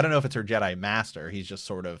 Mm. Although I don't know if it's her Jedi master. He's just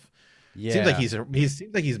sort of seems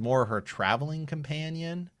like he's more her traveling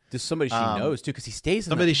companion. Just somebody she knows too, because he stays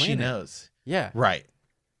in somebody she knows. Yeah, right.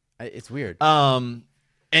 It's weird.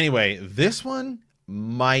 Anyway, this one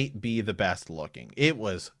might be the best looking.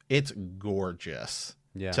 It's gorgeous.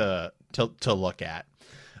 Yeah. To look at.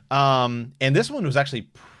 And this one was actually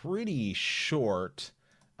pretty short,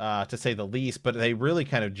 to say the least, but they really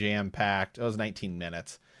kind of jam-packed. It was 19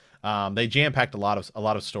 minutes. They jam-packed a lot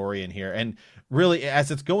of story in here. And really,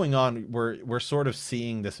 as it's going on, we're sort of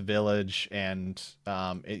seeing this village, and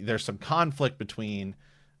there's some conflict between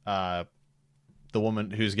the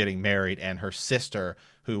woman who's getting married and her sister,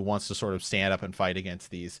 who wants to sort of stand up and fight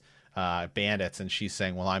against these bandits, and she's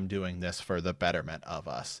saying, well, I'm doing this for the betterment of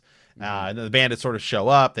us. And the bandits sort of show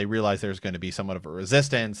up. They realize there's going to be somewhat of a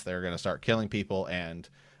resistance. They're going to start killing people, and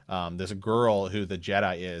there's a girl who the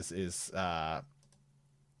Jedi is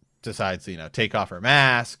decides to, take off her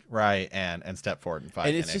mask, right, and step forward and fight.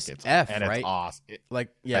 And it's just F, and right? It's awesome. I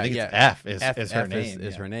think it's F is her F name.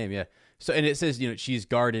 Is her name, yeah. So, and it says, she's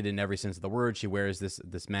guarded in every sense of the word. She wears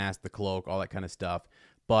this mask, the cloak, all that kind of stuff.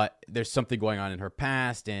 But there's something going on in her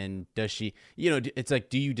past, and does she, it's like,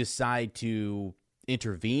 do you decide to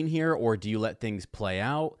intervene here, or do you let things play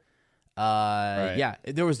out? Right. Yeah,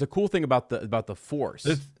 there was the cool thing about the Force.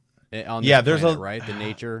 There's planet, right? The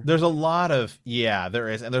nature. There's a lot of there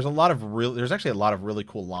is, and there's actually a lot of really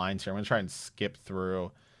cool lines here. I'm gonna try and skip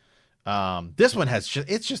through. This one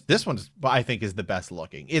this one I think is the best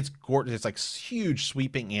looking. It's gorgeous. It's like huge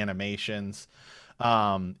sweeping animations.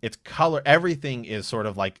 It's color. Everything is sort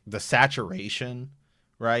of like the saturation,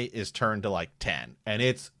 right, is turned to like 10, and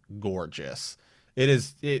it's gorgeous.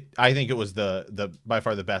 I think it was the by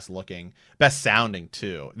far the best looking, best sounding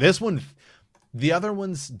too. This one, the other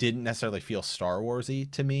ones didn't necessarily feel Star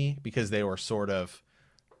Warsy to me because they were sort of,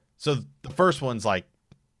 so the first one's like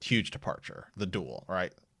huge departure, the duel,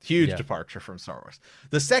 right? Huge departure from Star Wars.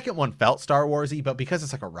 The second one felt Star Warsy, but because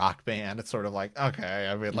it's like a rock band, it's sort of like, okay,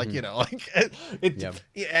 I mean, like,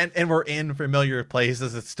 and we're in familiar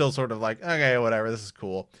places. It's still sort of like, okay, whatever, this is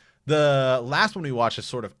cool. The last one we watched is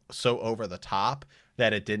sort of so over the top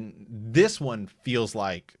that it didn't. This one feels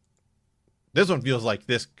like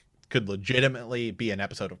this could legitimately be an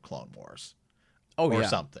episode of Clone Wars, or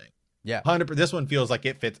something. Yeah, 100%. This one feels like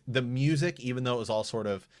it fits the music, even though it was all sort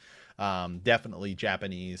of definitely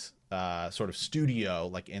Japanese, sort of studio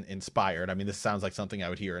like inspired. I mean, this sounds like something I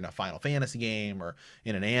would hear in a Final Fantasy game or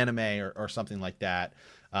in an anime or something like that.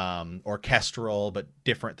 Orchestral, but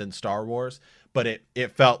different than Star Wars. But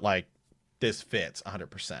it felt like this fits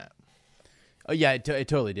 100%. Oh yeah, it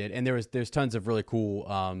totally did. And there's tons of really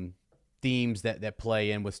cool themes that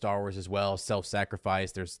play in with Star Wars as well.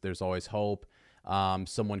 Self-sacrifice. There's always hope.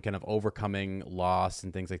 Someone kind of overcoming loss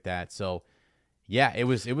and things like that. So yeah, it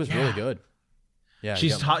was really good. Yeah,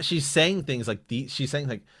 she's saying things like she's saying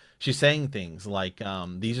things like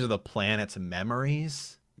these are the planet's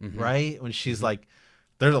memories, right? When she's like,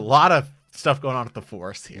 there's a lot of stuff going on with the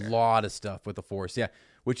Force here. A lot of stuff with the Force, yeah,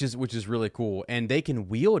 which is really cool, and they can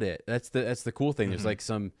wield it. That's the cool thing. There's like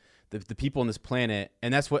the people on this planet,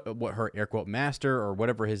 and that's what her air quote master or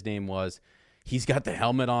whatever his name was. He's got the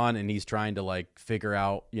helmet on, and he's trying to like figure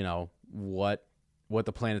out what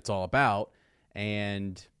the planet's all about,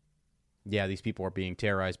 and yeah, these people are being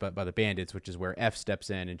terrorized by the bandits, which is where F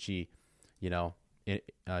steps in, and she,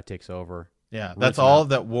 takes over. Yeah, that's all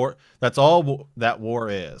that war. That's all that war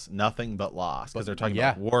is. Nothing but loss, because they're talking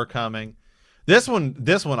about war coming. This one,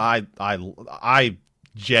 I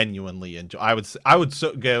genuinely enjoy. I would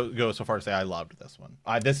go so far to say I loved this one.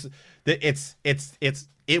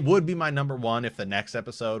 It would be my number one if the next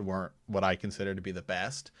episode weren't what I consider to be the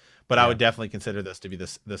best. But I would definitely consider this to be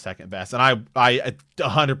the second best, and I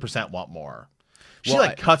 100% want more. She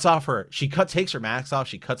takes her mask off.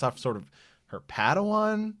 She cuts off sort of her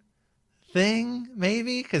Padawan thing,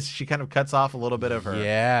 maybe, because she kind of cuts off a little bit of her.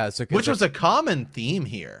 Yeah, which was a common theme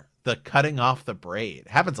here. The cutting off the braid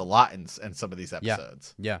happens a lot in some of these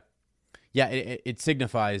episodes. Yeah. It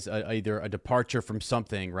signifies either a departure from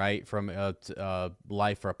something, right, from a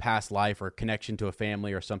life or a past life or a connection to a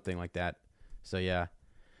family or something like that. So yeah.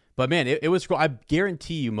 But man, it was cool. I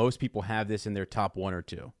guarantee you most people have this in their top one or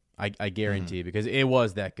two. I guarantee because it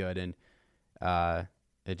was that good, and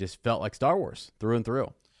it just felt like Star Wars through and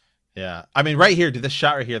through. Yeah, I mean, right here, this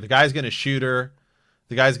shot right here, the guy's gonna shoot her.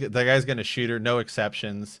 The guy's gonna shoot her, no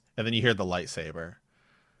exceptions, and then you hear the lightsaber,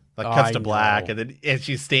 like cuts to black, and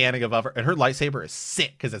she's standing above her, and her lightsaber is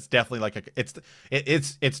sick because it's definitely like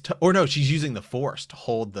she's using the Force to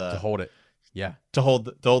hold it. Yeah, to hold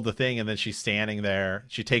the thing, and then she's standing there.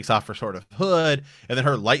 She takes off her sort of hood, and then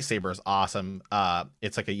her lightsaber is awesome.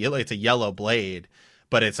 It's like a yellow blade,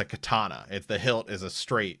 but it's a katana. The hilt is a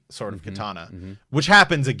straight sort of katana, which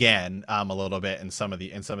happens again a little bit in some of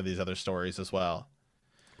these other stories as well.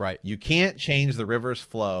 Right. You can't change the river's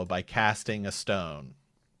flow by casting a stone.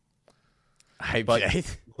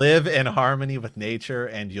 But live in harmony with nature,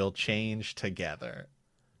 and you'll change together.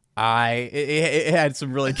 It had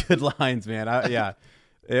some really good lines, man.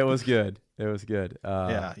 It was good. It was good.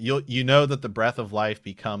 You know that the breath of life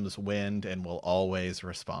becomes wind and will always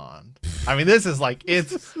respond. I mean, this is like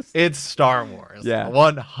it's Star Wars. Yeah,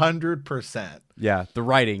 100%. Yeah, the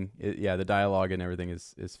writing, the dialogue and everything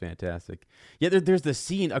is fantastic. Yeah, there's the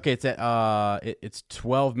scene. Okay, it's at it's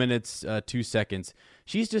 12 minutes 2 seconds.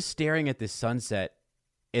 She's just staring at this sunset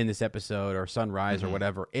in this episode, or sunrise or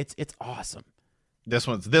whatever. It's awesome. This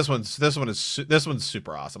one's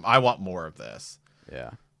super awesome. I want more of this.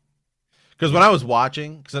 Yeah. Because when I was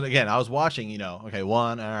watching, because again, I was watching, you know, okay,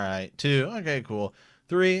 1, all right, 2, okay, cool,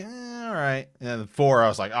 3, all right, and then 4, I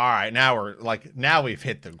was like, all right, now we've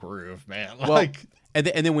hit the groove, man. Like, and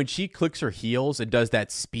then when she clicks her heels and does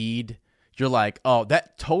that speed, you're like, oh,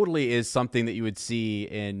 that totally is something that you would see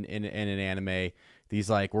in an anime. These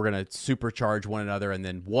like, we're gonna supercharge one another, and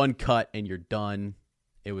then one cut and you're done.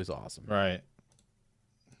 It was awesome, right?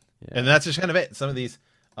 Yeah. And that's just kind of it. Some of these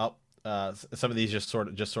just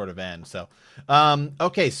sort of end. So,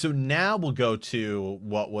 okay, so now we'll go to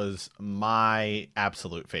what was my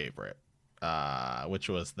absolute favorite, which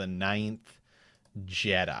was the 9th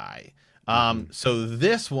Jedi. So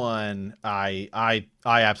this one I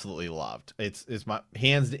absolutely loved. It's my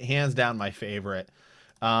hands down my favorite.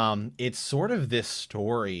 It's sort of this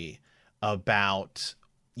story about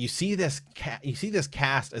you see this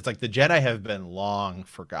cast. It's like the Jedi have been long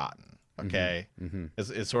forgotten. Okay,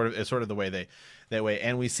 It's sort of the way they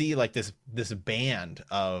and we see like this band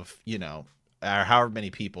of, you know, however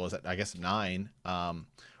many people, is it, I guess 9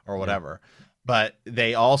 or whatever. But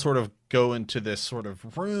they all sort of go into this sort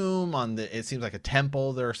of room it seems like a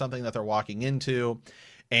temple or something that they're walking into,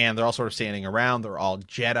 and they're all sort of standing around. They're all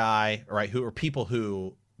Jedi, right? Who are people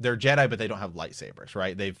who they're Jedi, but they don't have lightsabers,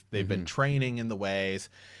 right? They've been training in the ways,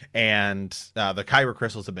 and the Kyber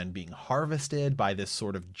crystals have been being harvested by this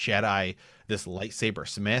sort of Jedi, this lightsaber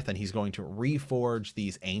smith, and he's going to reforge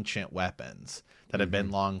these ancient weapons that have been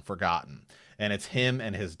long forgotten. And it's him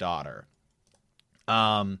and his daughter.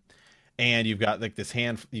 And you've got like this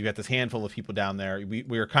handful of people down there.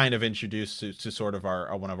 We are kind of introduced to sort of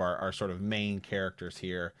one of our sort of main characters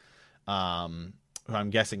here, who I'm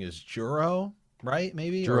guessing is Juro, right?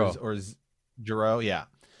 Maybe Juro. or Juro, yeah.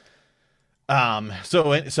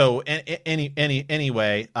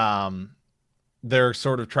 Anyway, they're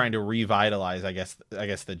sort of trying to revitalize, I guess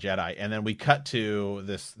the Jedi, and then we cut to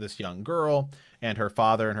this young girl and her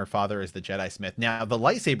father is the Jedi Smith. Now the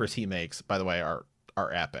lightsabers he makes, by the way, are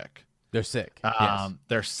epic. They're sick. Yes.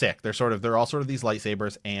 They're sick. They're all sort of these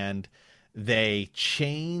lightsabers, and they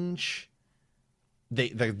change. The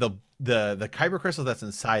kyber crystal that's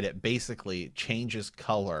inside it basically changes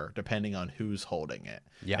color depending on who's holding it,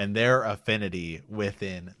 and their affinity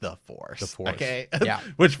within the Force. The Force, okay, yeah.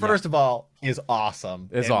 Which first of all is awesome.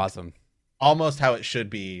 It's awesome. Almost how it should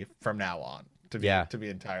be from now on. To be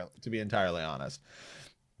entirely honest.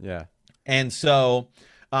 Yeah. And so,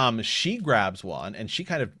 she grabs one, and she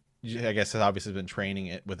kind of, I guess, has obviously been training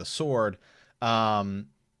it with a sword, and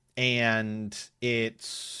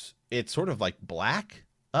it's sort of like black,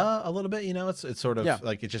 a little bit, you know. It's sort of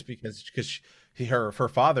like, it's just because her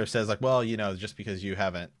father says like, well, you know, just because you're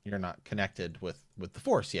not connected with the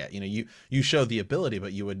Force yet, you know, you show the ability,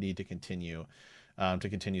 but you would need to continue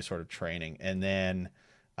sort of training, and then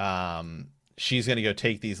she's gonna go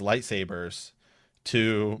take these lightsabers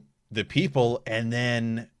to the people, and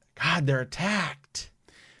then God, they're attacked.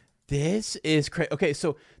 This is crazy. Okay,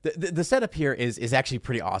 so the setup here is actually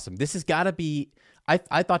pretty awesome. This has got to be.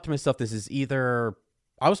 I thought to myself, this is either.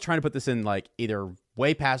 I was trying to put this in like either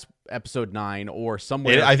way past episode 9 or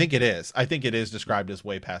somewhere. I think it is. I think it is described as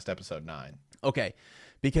way past episode 9. Okay,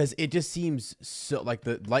 because it just seems so like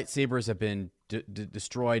the lightsabers have been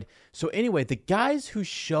destroyed. So anyway, the guys who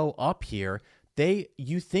show up here,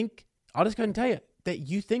 you think, I'll just go ahead and tell you that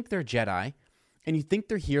you think they're Jedi, and you think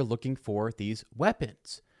they're here looking for these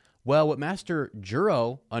weapons. Well, what Master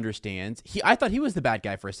Juro understands, I thought he was the bad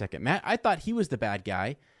guy for a second. Matt, I thought he was the bad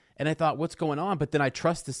guy, and I thought, what's going on? But then I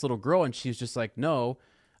trust this little girl, and she's just like, no,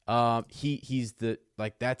 he's the,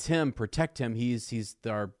 like, that's him, protect him. He's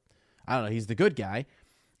the good guy.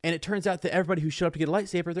 And it turns out that everybody who showed up to get a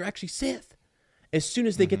lightsaber, they're actually Sith. As soon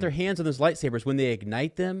as they get their hands on those lightsabers, when they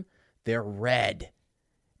ignite them, they're red.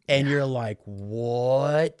 And you're like,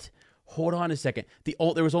 what? Hold on a second.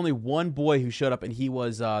 There was only one boy who showed up, and he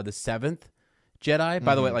was the 7th Jedi.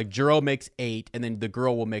 By the way, like, Juro makes 8, and then the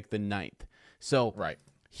girl will make the 9th. So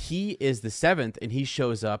he is the 7th, and he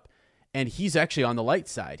shows up, and he's actually on the light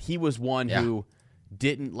side. He was one who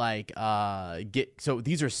didn't so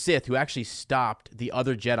these are Sith who actually stopped the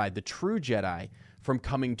other Jedi, the true Jedi, from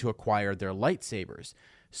coming to acquire their lightsabers.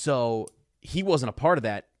 So he wasn't a part of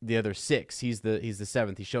that. The other 6, he's the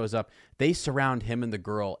 7th. He shows up. They surround him and the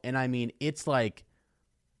girl, and I mean, it's like,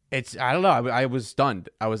 I don't know. I was stunned.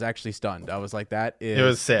 I was actually stunned. I was like, that is. It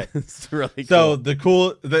was sick. It's really cool. So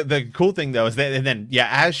the cool thing though is that, and then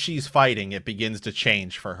as she's fighting, it begins to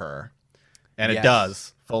change for her, and it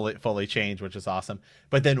does fully change, which is awesome.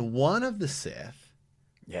 But then one of the Sith,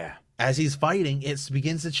 as he's fighting, it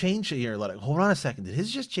begins to change. You're like, hold on a second, did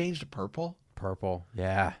his just change to purple? purple.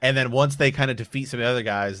 Yeah. And then once they kind of defeat some of the other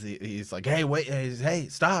guys, he's like, hey, wait, hey,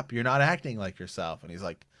 stop. You're not acting like yourself. And he's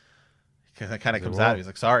like, kind of comes out. He's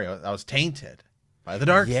like, sorry, I was tainted by the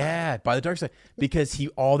dark side. Yeah, by the dark side. Because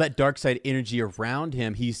all that dark side energy around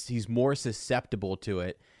him, he's more susceptible to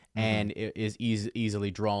it and is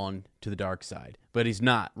easily drawn to the dark side. But he's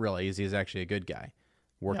not really. He's actually a good guy.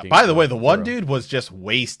 Yeah, by the way, the one dude was just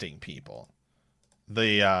wasting people.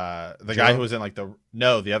 The guy who was in like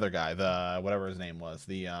the other guy, the whatever his name was,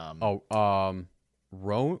 the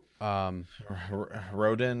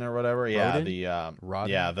Rodin or whatever. Yeah,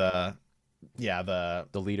 Rodin? the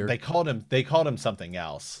leader. They called him something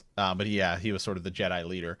else. But he was sort of the Jedi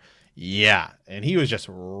leader. Yeah, and he was just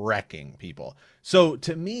wrecking people. So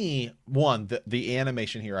to me, one, the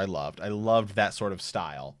animation here I loved. I loved that sort of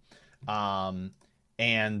style. And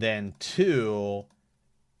then two,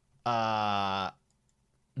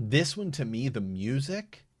 this one to me, the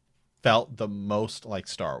music felt the most like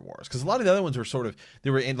Star Wars, because a lot of the other ones were they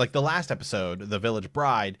were in like the last episode, The Village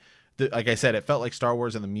Bride. Like I said, it felt like Star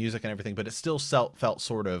Wars and the music and everything, but it still felt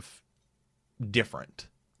sort of different.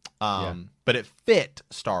 But it fit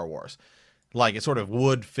Star Wars, like it sort of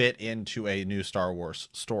would fit into a new Star Wars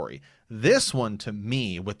story. This one to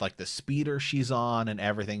me, with like the speeder she's on and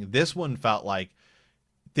everything, this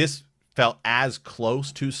felt as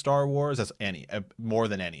close to Star Wars as more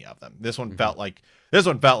than any of them. This one felt like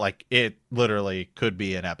it literally could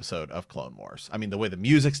be an episode of Clone Wars. I mean, the way the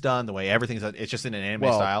music's done, the way everything's done, it's just in an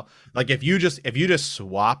anime style. Like if you just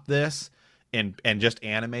swap this and just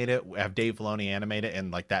animate it, have Dave Filoni animate it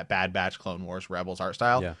in like that Bad Batch, Clone Wars, Rebels art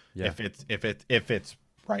style. Yeah. If it's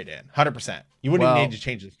right in 100%, you wouldn't even need to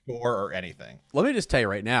change the score or anything. Let me just tell you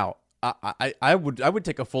right now, I would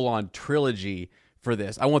take a full on trilogy for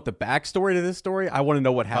this. I want the backstory to this story. I want to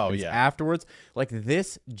know what happens afterwards. Like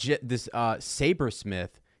this Sabersmith,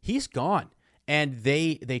 he's gone, and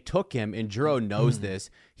they took him, and Juro knows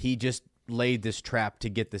this. He just laid this trap to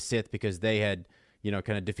get the Sith because they had,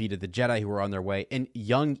 kind of defeated the Jedi who were on their way. And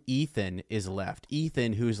young Ethan is left.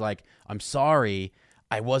 Ethan, who's like, I'm sorry,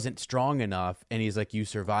 I wasn't strong enough. And he's like, you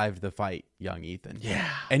survived the fight, young Ethan. Yeah.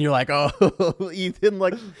 And you're like, oh, Ethan,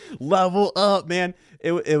 like, level up, man.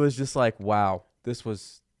 It was just like, wow. This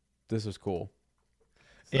was cool.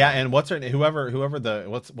 So. Yeah, and what's her name? What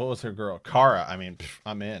was her girl? Kara. I mean,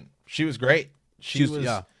 I'm in. She was great. She was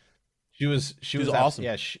awesome.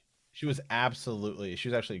 She was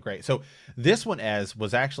actually great. So this one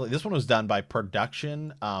was done by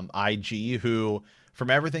Production IG, who, from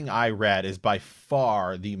everything I read, is by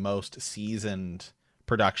far the most seasoned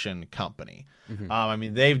production company. I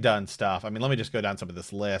mean, they've done stuff. I mean, let me just go down some of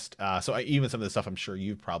this list. Even some of the stuff I'm sure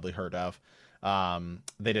you've probably heard of.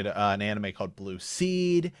 They did an anime called Blue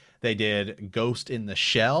Seed. They did Ghost in the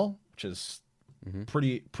Shell, which is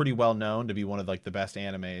pretty well known to be one of like the best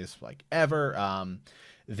animes like ever.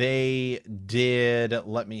 They did,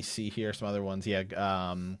 let me see here, some other ones. Yeah,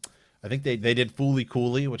 I think they did Fooly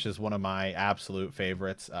Cooly, which is one of my absolute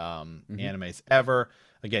favorites animes ever.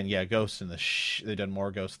 Again, yeah, Ghost in the they did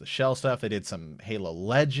more Ghost in the Shell stuff. They did some Halo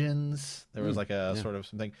Legends. There was like a sort of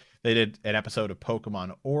something. They did an episode of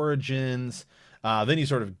Pokemon Origins. Then you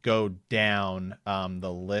sort of go down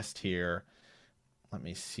the list here. Let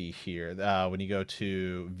me see here. When you go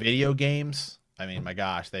to video games, I mean, my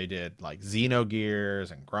gosh, they did like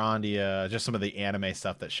Xenogears and Grandia, just some of the anime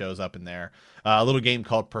stuff that shows up in there. A little game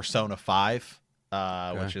called Persona 5.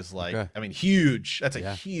 Which is like, I mean, huge. That's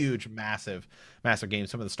a huge, massive game.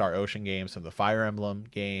 Some of the Star Ocean games, some of the Fire Emblem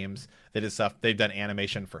games. They did stuff. They've done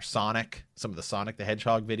animation for Sonic, some of the Sonic the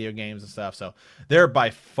Hedgehog video games and stuff. So they're by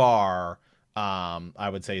far, I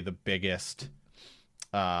would say, the biggest,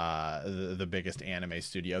 the biggest anime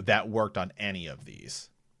studio that worked on any of these.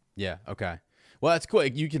 Yeah. Okay. Well, that's cool.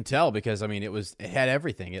 You can tell because I mean, it had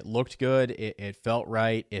everything. It looked good. It felt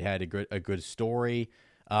right. It had a good story.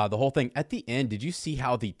 The whole thing at the end, did you see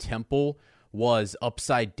how the temple was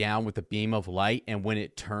upside down with a beam of light, and when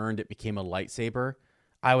it turned, it became a lightsaber?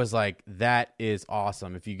 I was like, that is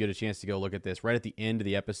awesome. If you get a chance to go look at this, right at the end of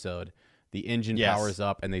the episode, the engine powers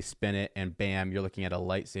up and they spin it, and bam, you're looking at a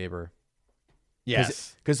lightsaber.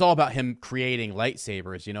 Yes. Because it's all about him creating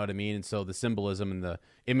lightsabers, you know what I mean? And so the symbolism and the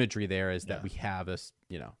imagery there is that we have this,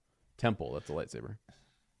 temple that's a lightsaber.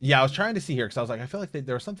 Yeah, I was trying to see here because I was like, I feel like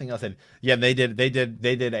there was something else. Yeah, they did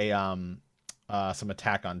a some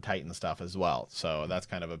Attack on Titan stuff as well. So that's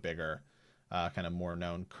kind of a bigger, kind of more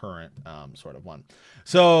known current sort of one.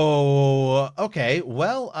 So okay,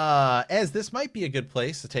 well, as this might be a good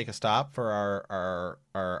place to take a stop for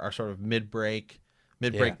our sort of mid break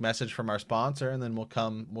message from our sponsor, and then we'll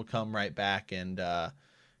come right back and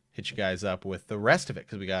hit you guys up with the rest of it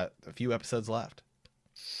because we got a few episodes left.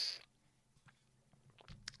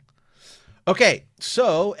 Okay,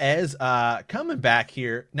 so as coming back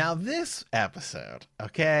here now, this episode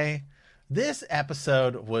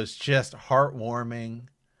was just heartwarming.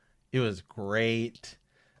 It was great,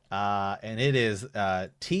 and it is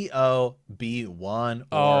TOB1.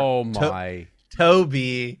 Oh my,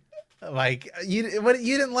 Toby! Like you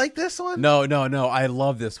didn't like this one? No, I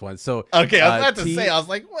love this one. So okay, I was about to say, I was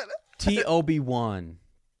like, what? TOB1.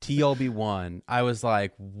 I was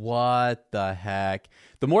like, what the heck?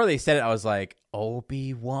 The more they said it, I was like,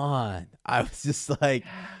 Obi-Wan. I was just like,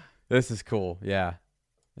 this is cool. Yeah.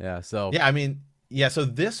 So yeah, I mean, yeah. So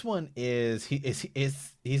this one is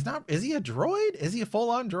he's not. Is he a droid? Is he a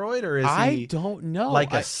full-on droid, or is he? I don't know.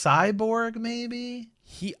 Like a cyborg, maybe.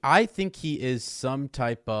 I think he is some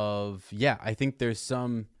type of. Yeah, I think there's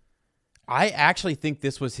some. I actually think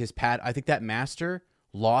this was his I think that master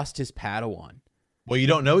lost his Padawan. Well, you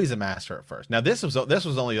don't know he's a master at first. Now this was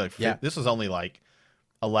only like this was only like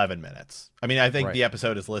 11 minutes. I mean, I think the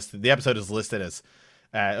episode is listed. The episode is listed as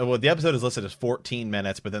the episode is listed as 14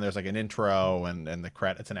 minutes, but then there's like an intro and the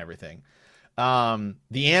credits and everything. The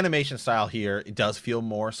animation style here, it does feel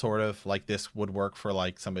more sort of like this would work for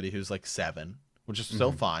like somebody who's like 7, which is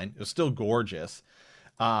still fine. It was still gorgeous.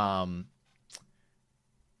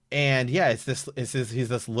 And yeah, he's this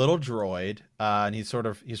little droid, and he's sort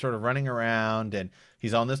of running around, and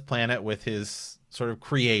he's on this planet with his sort of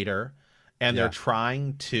creator, and they're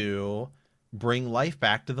trying to bring life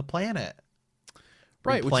back to the planet,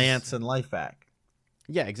 right? Plants and life back.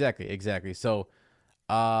 Yeah, exactly. So,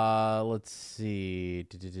 let's see.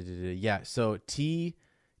 Yeah, so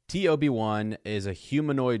TOB1 is a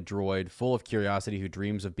humanoid droid full of curiosity who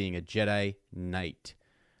dreams of being a Jedi Knight.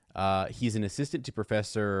 He's an assistant to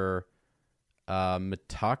Professor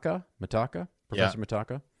Mitaka, Professor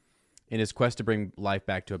Mitaka, in his quest to bring life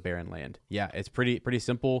back to a barren land. Yeah, it's pretty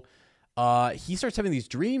simple. He starts having these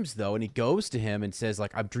dreams, though, and he goes to him and says,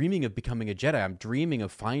 like, I'm dreaming of becoming a Jedi. I'm dreaming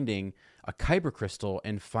of finding a kyber crystal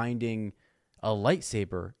and finding a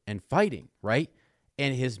lightsaber and fighting, right?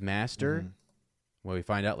 And his master, well, we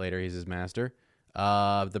find out later he's his master,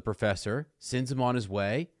 the professor, sends him on his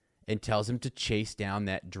way and tells him to chase down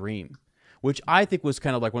that dream, which I think was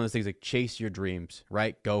kind of like one of those things like chase your dreams,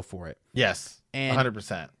 right? Go for it. Yes,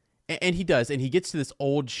 100%. And he does. And he gets to this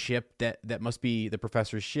old ship that must be the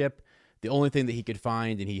professor's ship, the only thing that he could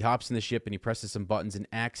find. And he hops in the ship and he presses some buttons and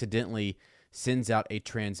accidentally sends out a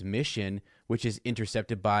transmission, which is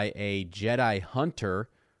intercepted by a Jedi hunter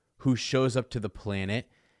who shows up to the planet.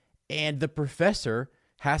 And the professor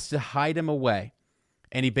has to hide him away.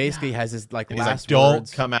 And he basically has his like last don't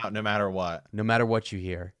words. Come out no matter what. No matter what you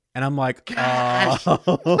hear. And I'm like, okay.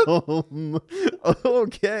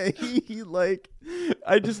 Like,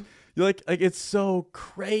 like it's so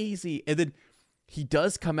crazy. And then he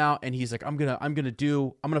does come out and he's like, I'm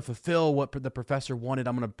gonna fulfill what the professor wanted.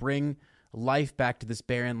 I'm gonna bring life back to this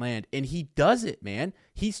barren land. And he does it, man.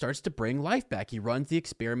 He starts to bring life back. He runs the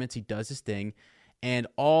experiments. He does his thing. And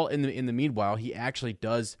all in the meanwhile, he actually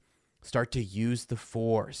does start to use the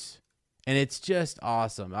Force, and it's just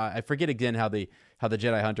awesome. I forget again how the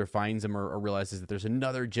Jedi Hunter finds him or realizes that there's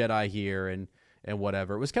another Jedi here and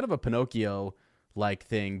whatever. It was kind of a Pinocchio like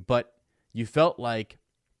thing, but you felt like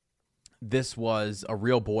this was a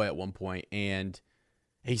real boy at one point, and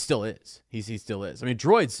he still is. He still is. I mean,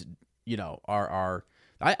 droids, are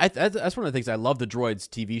that's one of the things I love the Droids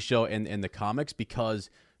TV show and the comics, because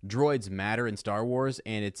droids matter in Star Wars,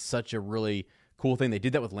 and it's such a really cool thing. They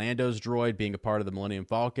did that with Lando's droid being a part of the Millennium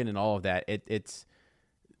Falcon and all of that. It's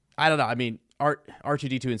I don't know. I mean,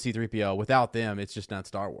 R2-D2 and C-3PO, without them, it's just not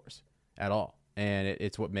Star Wars at all. And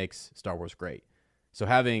it's what makes Star Wars great. So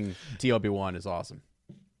having TOB1 is awesome.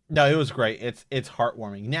 No, it was great. It's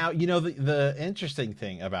heartwarming. Now, the interesting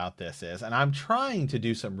thing about this is, and I'm trying to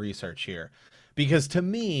do some research here, because to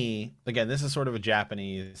me, again, this is sort of a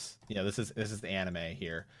Japanese, this is the anime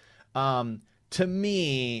here. To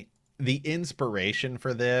me, the inspiration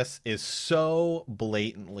for this is so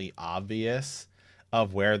blatantly obvious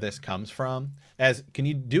of where this comes from. Can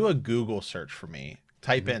you do a Google search for me?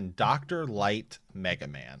 Type in Dr. Light Mega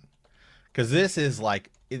Man. Because this is like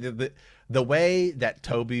the way that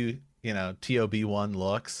TOB1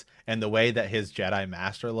 looks, and the way that his Jedi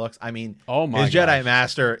Master looks. I mean, his Jedi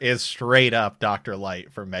Master is straight up Dr.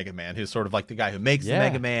 Light from Mega Man, who's sort of like the guy who makes the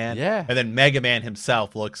Mega Man. Yeah. And then Mega Man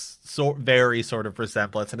himself looks very sort of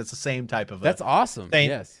resemblance, and it's the same type of That's awesome.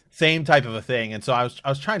 Same type of a thing. And so I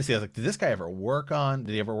was trying to see, I was like, did this guy ever did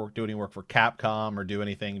he ever do any work for Capcom or do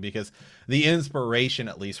anything? Because the inspiration,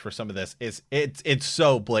 at least for some of this, it's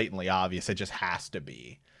so blatantly obvious. It just has to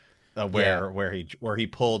be. where he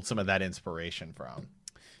pulled some of that inspiration from.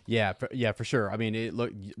 Yeah, for sure. I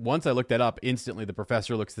mean, once I looked that up, instantly the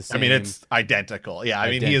professor looks the same. I mean, it's identical. Yeah,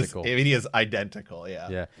 he is identical.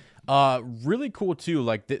 Yeah. Yeah. Really cool too.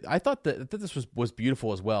 Like I thought that this was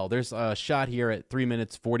beautiful as well. There's a shot here at 3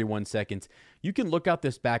 minutes 41 seconds. You can look out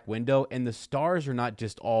this back window, and the stars are not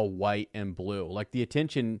just all white and blue. Like the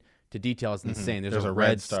attention to detail is insane. There's a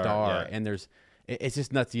red star, and it's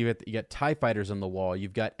just nuts. You got TIE fighters on the wall.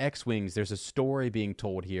 You've got X-wings. There's a story being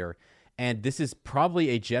told here. And this is probably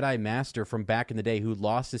a Jedi Master from back in the day who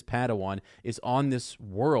lost his Padawan, is on this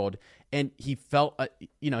world, and he felt,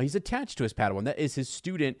 he's attached to his Padawan. That is his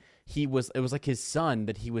student. It was like his son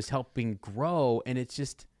that he was helping grow, and it's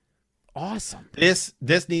just awesome. This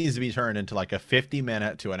needs to be turned into like a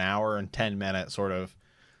 50-minute to an hour and 10-minute sort of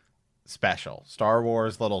special Star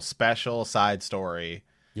Wars little special side story.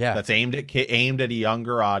 Yeah, that's aimed at a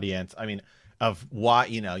younger audience. I mean, of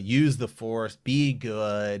what use the Force, be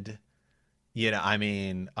good.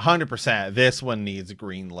 100%. This one needs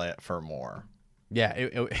greenlit for more. Yeah,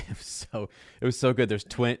 it was so good. There's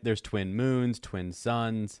twin moons, twin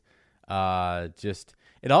suns.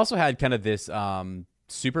 It also had kind of this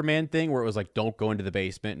Superman thing where it was like, don't go into the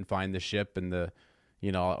basement and find the ship and the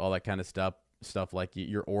all that kind of stuff like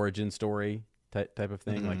your origin story type of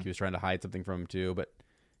thing. Like he was trying to hide something from him too. But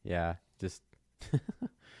yeah, just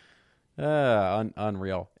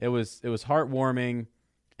unreal. It was heartwarming.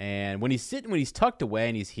 And when he's tucked away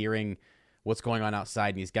and he's hearing what's going on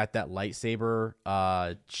outside, and he's got that lightsaber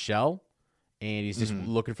shell, and he's just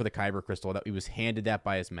looking for the Kyber crystal that he was handed that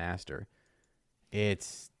by his master.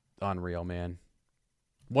 It's unreal, man.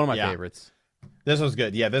 One of my favorites. This was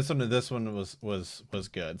good. Yeah, this one was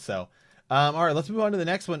good. So, all right, let's move on to the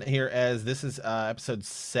next one here, as this is episode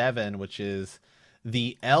 7, which is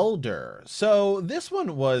The Elder. So this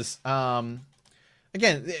one was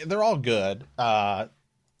again, they're all good.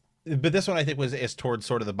 But this one I think is towards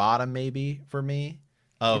sort of the bottom maybe for me.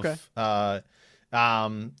 It was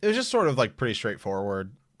just sort of like pretty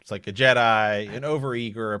straightforward. It's like a Jedi, an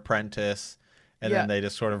overeager apprentice, and then they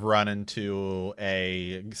just sort of run into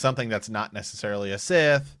something that's not necessarily a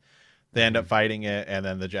Sith. They end up fighting it, and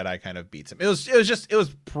then the Jedi kind of beats him. It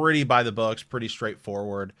was pretty by the books, pretty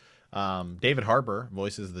straightforward. David Harbour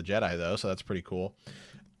voices the Jedi though, so that's pretty cool.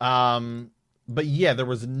 But yeah, there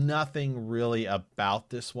was nothing really about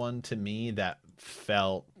this one to me that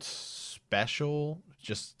felt special.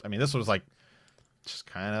 This was like just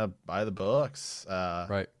kind of by the books.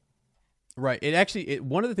 Right. It actually,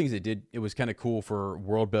 one of the things it did, it was kind of cool for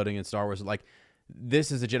world building in Star Wars. Like,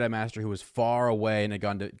 this is a Jedi Master who was far away and had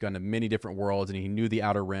gone to many different worlds, and he knew the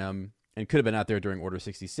Outer Rim and could have been out there during Order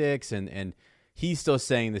 66. And he's still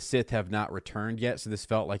saying the Sith have not returned yet. So this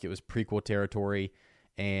felt like it was prequel territory.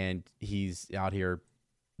 And he's out here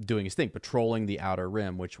doing his thing, patrolling the Outer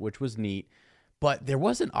Rim, which was neat. But there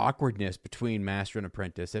was an awkwardness between Master and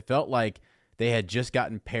Apprentice. It felt like they had just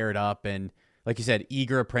gotten paired up, and like you said,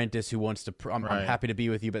 eager apprentice who wants to. I'm happy to be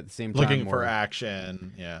with you, but at the same time, looking for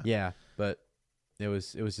action. Yeah. But it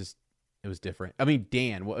was different. I mean,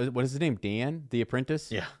 Dan. What is his name? Dan, the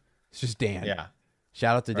apprentice. Yeah, it's just Dan. Yeah.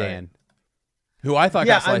 Shout out to Dan, who I thought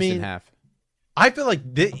got sliced in half. I feel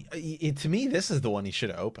like to me, this is the one he should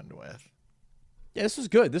have opened with. Yeah, this was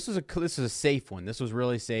good. This was a safe one. This was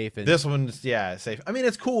really safe. And this one's safe. I mean,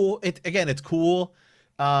 it's cool. It's cool.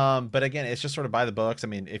 But again, it's just sort of by the books. I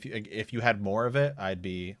mean, if you had more of it, I'd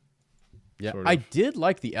be. Yeah, I did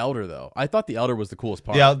like the Elder though. I thought the Elder was the coolest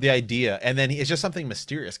part. The idea, and then it's just something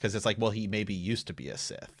mysterious because it's like, well, he maybe used to be a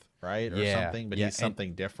Sith, right, or something, but he's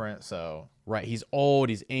something different. So he's old,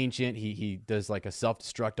 he's ancient. He does like a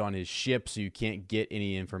self-destruct on his ship, so you can't get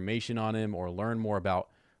any information on him or learn more about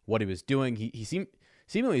what he was doing. He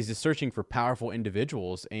seemingly is just searching for powerful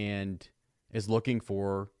individuals and is looking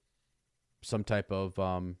for some type of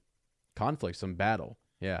conflict, some battle.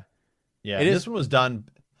 Yeah. This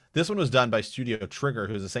one was done by Studio Trigger,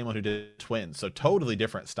 who's the same one who did Twins. So totally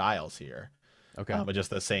different styles here. Okay. But just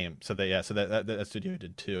the same. So that studio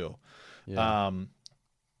did too. Yeah.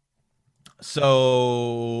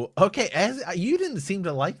 So okay, as you didn't seem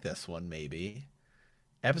to like this one, maybe.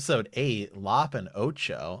 Episode 8, Lop and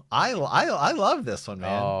Ocho. I love this one,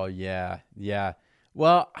 man. Oh yeah.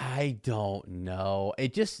 Well, I don't know. I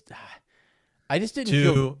just didn't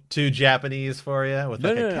feel too Japanese for you with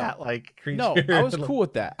a cat-like creature. No, I was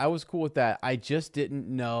cool with that. I just didn't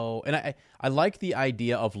know, and I like the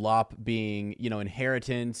idea of Lop being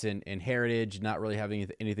inheritance and heritage, not really having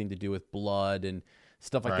anything to do with blood and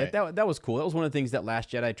stuff like that. That was cool. That was one of the things that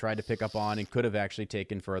Last Jedi tried to pick up on and could have actually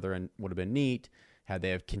taken further and would have been neat had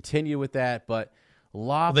they have continued with that. But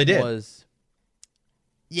Lop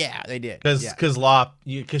Yeah, they did. Because yeah. Lop,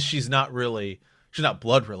 because she's not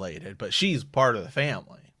blood related, but she's part of the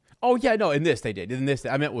family. Oh yeah, no. In this they did. In this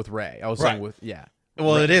I meant with Rey. I was saying with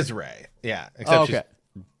Well, Rey. it is Rey. Yeah, except okay.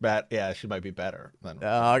 Yeah, she might be better than.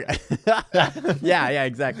 Okay. yeah,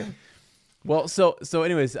 exactly. Well, so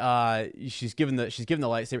anyways, she's given the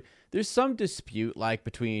lightsaber. There's some dispute like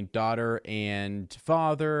between daughter and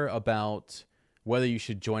father about whether you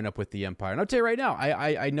should join up with the Empire. And I'll tell you right now,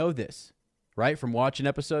 I know this, right, from watching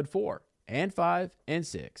episode 4 and 5 and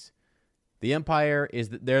 6. The Empire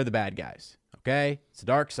they're the bad guys. Okay, it's the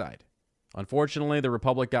dark side. Unfortunately, the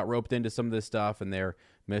Republic got roped into some of this stuff, and they're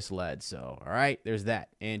misled. So, all right, there's that.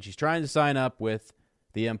 And she's trying to sign up with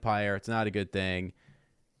the Empire. It's not a good thing.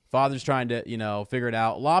 Father's trying to, figure it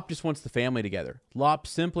out. Lop just wants the family together. Lop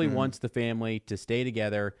simply wants the family to stay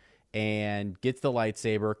together and gets the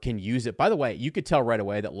lightsaber, can use it. By the way, you could tell right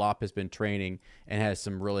away that Lop has been training and has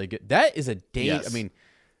some really good... That is a date. Yes. I mean,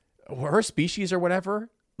 her species or whatever,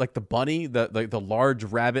 like the bunny, the large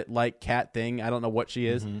rabbit-like cat thing, I don't know what she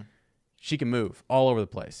is. Mm-hmm. She can move all over the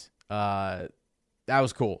place. That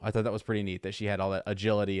was cool. I thought that was pretty neat that she had all that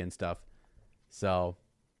agility and stuff. So,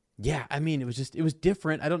 yeah, I mean, it was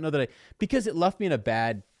different. I don't know that because it left me in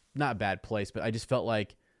not a bad place, but I just felt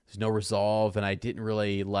like there's no resolve, and I didn't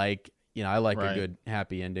really like, I like a good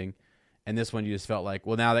happy ending. And this one, you just felt like,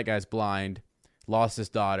 well, now that guy's blind, lost his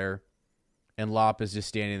daughter, and Lop is just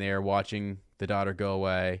standing there watching the daughter go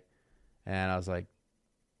away. And I was like,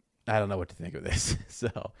 I don't know what to think of this.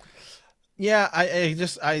 So, yeah, I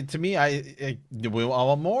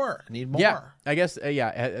want more. I need more. Yeah, I guess,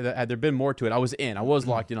 had there been more to it, I was in. I was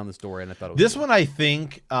locked in on the story, and I thought it was this good. One, I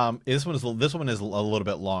think, this one is a little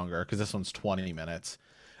bit longer because this one's 20 minutes.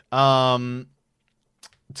 To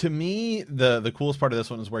me, the coolest part of this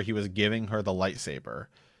one is where he was giving her the lightsaber,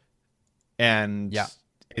 and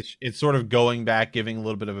it's sort of going back, giving a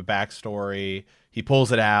little bit of a backstory. He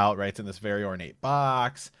pulls it out, right? It's in this very ornate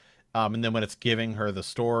box, and then when it's giving her the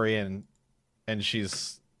story, and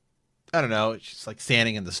she's, I don't know, she's like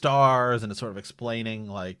standing in the stars, and it's sort of explaining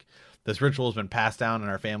like this ritual has been passed down in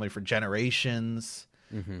our family for generations.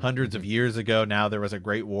 Hundreds of years ago, now there was a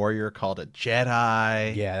great warrior called a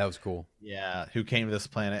Jedi. Yeah, that was cool. Yeah, who came to this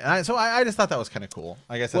planet. And so I just thought that was kind of cool.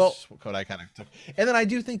 I guess that's just what I kind of took. And then I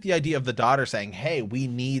do think the idea of the daughter saying, hey, we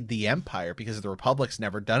need the Empire because the Republic's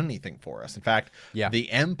never done anything for us. In fact,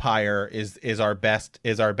 the Empire is our best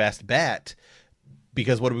bet,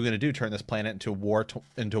 because what are we going to do? Turn this planet into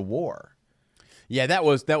war. Yeah, that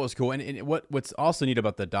was cool. And what's also neat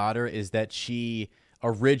about the daughter is that she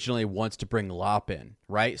originally wants to bring Lop in,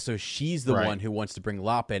 right? So she's the one who wants to bring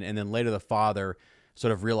Lop in, and then later the father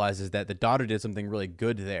sort of realizes that the daughter did something really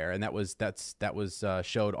good there, and that was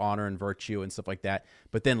showed honor and virtue and stuff like that.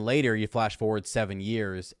 But then later you flash forward 7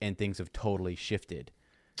 years, and things have totally shifted.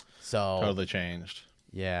 So totally changed.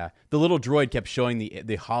 Yeah, the little droid kept showing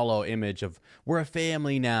the hollow image of we're a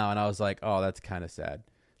family now, and I was like, oh, that's kind of sad.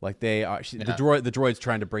 Like they are, the droid's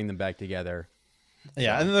trying to bring them back together.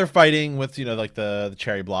 Yeah, and then they're fighting with like the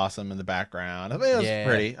cherry blossom in the background. I mean, it was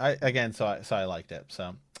pretty. I liked it.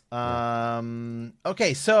 So,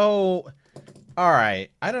 okay, so all right.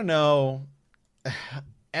 I don't know.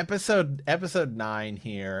 Episode 9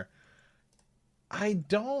 here. I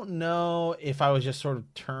don't know if I was just sort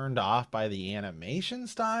of turned off by the animation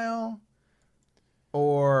style,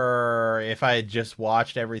 or if I had just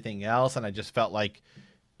watched everything else and I just felt like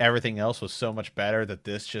everything else was so much better that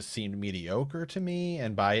this just seemed mediocre to me,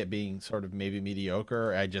 and by it being sort of maybe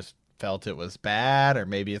mediocre, I just felt it was bad, or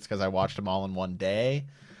maybe it's because I watched them all in one day.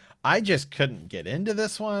 I just couldn't get into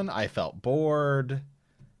this one. I felt bored.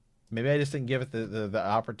 Maybe I just didn't give it the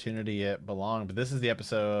opportunity it belonged. But this is the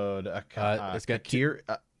episode. It's got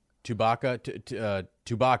Chewbacca.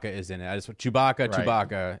 Chewbacca is in it.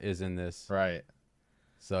 Chewbacca is in this. Right.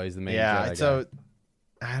 So he's the main. Yeah. So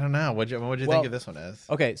I don't know. What'd you think of this one is?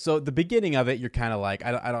 Okay, so the beginning of it, you're kind of like,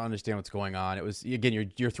 I don't understand what's going on. It was, again,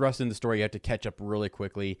 you're thrust in the story. You have to catch up really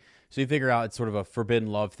quickly. So you figure out it's sort of a forbidden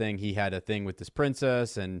love thing. He had a thing with this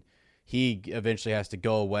princess, and he eventually has to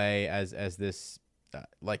go away as this,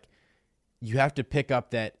 you have to pick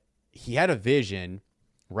up that he had a vision,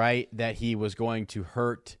 right, that he was going to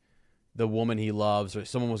hurt the woman he loves, or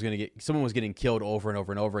someone was getting killed over and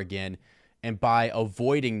over and over again. And by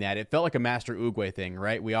avoiding that, it felt like a Master Oogway thing,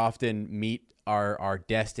 right? We often meet our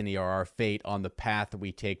destiny or our fate on the path that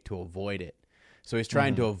we take to avoid it. So he's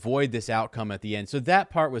trying to avoid this outcome at the end. So that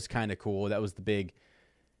part was kind of cool. That was the big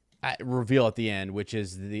reveal at the end, which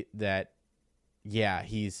is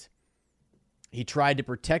he tried to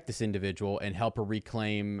protect this individual and help her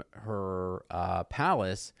reclaim her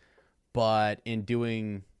palace, but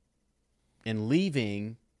in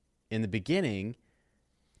leaving, in the beginning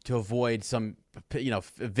to avoid some,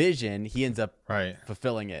 vision. He ends up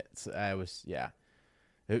fulfilling it. So it was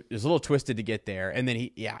a little twisted to get there, and then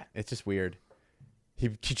it's just weird. He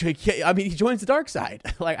joins the dark side.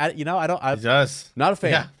 He does. Not a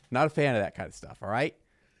fan. Yeah. Not a fan of that kind of stuff. All right.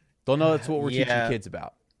 Don't know that's what we're teaching kids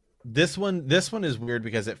about. This one is weird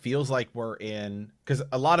because it feels like because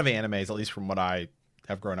a lot of animes, at least from what I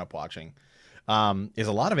have grown up watching, is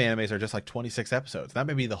a lot of animes are just like 26 episodes. That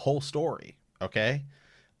may be the whole story. Okay.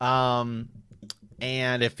 And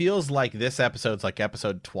it feels like this episode's like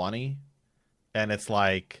episode 20, and it's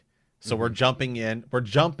like, so we're jumping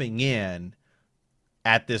in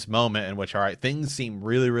at this moment in which, all right, things seem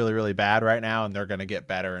really, really, really bad right now, and they're going to get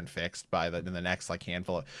better and fixed in the next like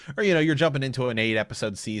handful of, or, you're jumping into an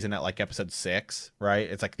 8-episode season at like episode 6, right?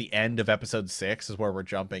 It's like the end of episode 6 is where we're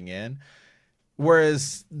jumping in.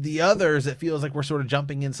 Whereas the others, it feels like we're sort of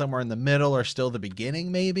jumping in somewhere in the middle or still the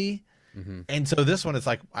beginning, maybe. Mm-hmm. And so this one, it's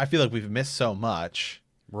like, I feel like we've missed so much.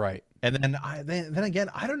 Right. And then again,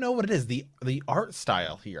 I don't know what it is. The art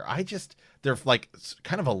style here, they're like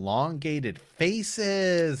kind of elongated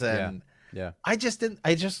faces, and I just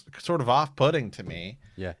sort of off-putting to me.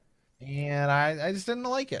 Yeah. And I just didn't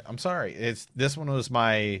like it. I'm sorry. This one was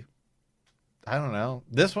I don't know.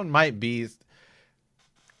 This one might be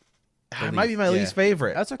my least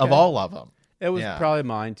favorite. That's okay. Of all of them. It was probably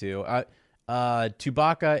mine too.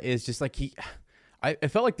 Chewbacca is just like I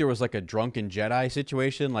felt like there was like a drunken Jedi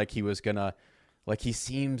situation. Like he was gonna, like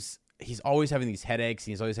he's always having these headaches.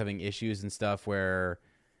 And he's always having issues and stuff where,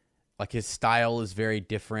 like his style is very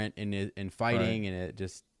different in fighting, and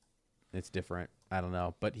it's different. I don't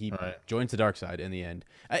know, but he joins the dark side in the end.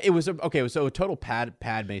 It was a total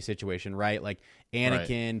Padme situation, right? Like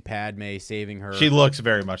Anakin, Padme saving her. She looks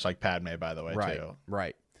very much like Padme, by the way, too.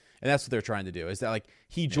 Right. And that's what they're trying to do, is that like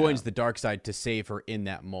he joins the dark side to save her in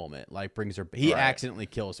that moment, like brings her. He accidentally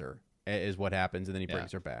kills her, is what happens, and then he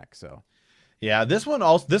brings her back. So, yeah, this one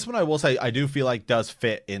I will say I do feel like does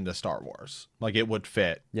fit into Star Wars. Like it would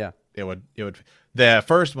fit. Yeah, it would. The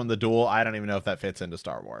first one, the duel, I don't even know if that fits into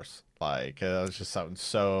Star Wars. Like it was just something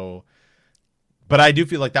so. But I do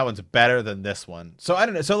feel like that one's better than this one. So I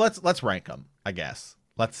don't know. So let's rank them. I guess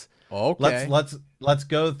let's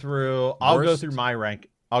go through. I'll go through my rank.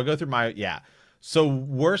 I'll go through So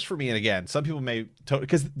worst for me, and again, some people may,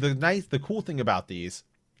 because the cool thing about these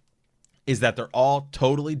is that they're all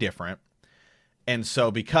totally different, and so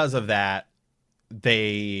because of that,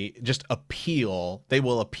 they just appeal. They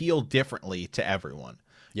will appeal differently to everyone.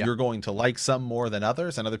 Yep. You're going to like some more than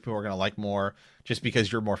others, and other people are going to like more just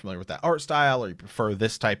because you're more familiar with that art style, or you prefer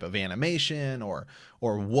this type of animation, or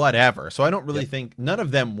whatever. So I don't really think none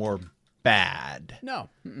of them were bad. No.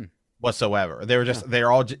 Whatsoever.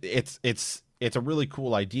 They're all it's a really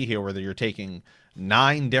cool idea here where you're taking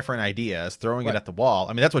 9 different ideas, throwing it at the wall.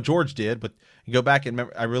 I mean, that's what George did, but you go back and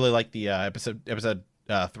remember, I really like the episode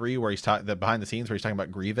 3 where he's talking, the behind the scenes where he's talking about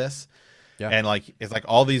Grievous. Yeah. And like it's like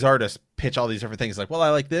all these artists pitch all these different things, like, well, I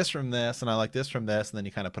like this from this and I like this from this, and then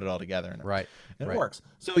you kind of put it all together, and it works.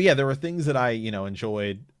 So yeah, there were things that I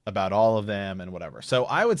enjoyed about all of them and whatever. So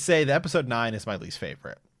I would say the episode 9 is my least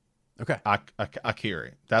favorite. Okay.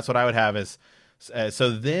 Akiri. That's what I would have as. So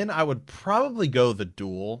then I would probably go the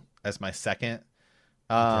duel as my second.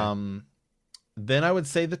 Then I would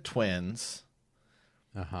say the twins.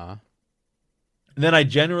 Then I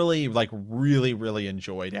generally like really, really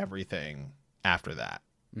enjoyed everything after that.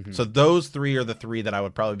 Mm-hmm. So those 3 are the 3 that I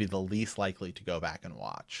would probably be the least likely to go back and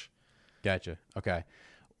watch. Gotcha. Okay.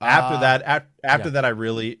 After that, I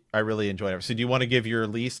really enjoyed it. So do you want to give your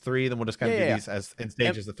least 3? Then we'll just kind of do these as in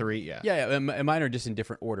stages of 3. Yeah. And mine are just in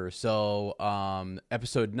different orders. So,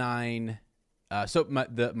 episode 9. So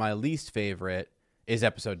my least favorite is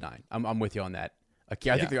episode 9. I'm with you on that. I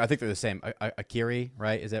think they're the same. Akiri,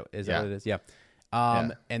 right? Is that what it is? Yeah.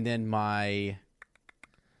 And then my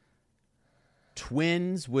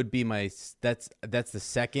twins would be that's the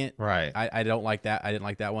second. Right. I don't like that. I didn't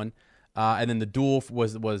like that one. And then the duel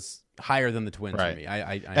was higher than the twins for me.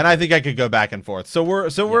 I think I could go back and forth. So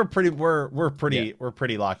we're pretty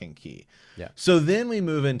lock and key. Yeah. So then we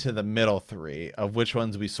move into the middle 3 of which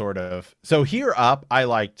ones we sort of. So here up, I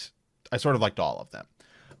sort of liked all of them.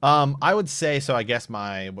 I would say so. I guess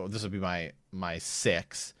this would be my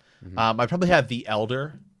 6. Mm-hmm. I probably have The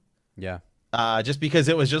Elder. Yeah. Just because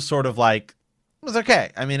it was just sort of like it was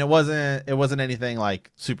okay. I mean, it wasn't anything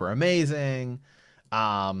like super amazing.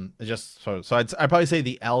 Just so I'd probably say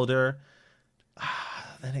The Elder.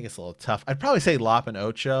 I think it's a little tough. I'd probably say Lop and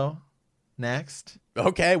Ocho next.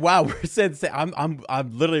 Okay, wow, we're saying I'm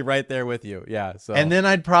literally right there with you. Yeah, so and then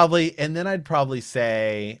I'd probably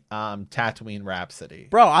say Tatooine Rhapsody,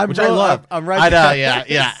 bro. I love. I'm right. I know, there.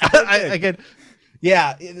 yeah. I could,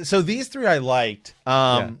 yeah. So these three I liked.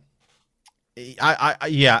 I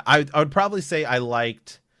would probably say I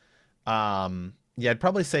liked. I'd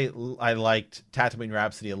probably say I liked Tatooine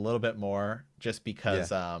Rhapsody a little bit more, just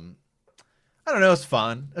because I don't know, it's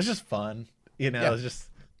fun. It's just fun, It's just.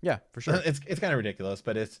 Yeah, for sure. It's kind of ridiculous,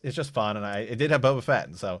 but it's just fun, and it did have Boba Fett,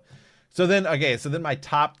 and so then my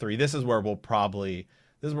top three. This is where we'll probably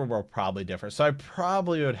differ. So I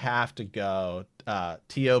probably would have to go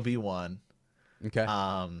TOB1. Okay.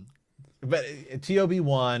 But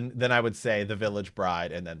TOB1, then I would say The Village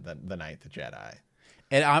Bride, and then the Ninth Jedi.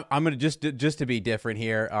 And I'm gonna just to be different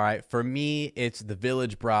here. All right, for me, it's The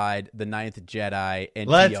Village Bride, The Ninth Jedi, and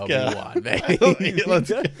TOB1. Baby. Let's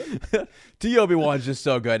go. TOB1 is just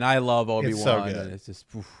so good, and I love Obi-Wan. It's so good. And it's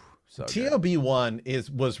just so good.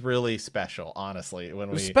 TOB1 was really special, honestly.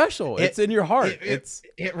 Special. It's in your heart.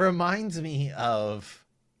 It reminds me of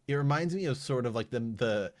sort of like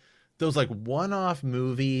those like one-off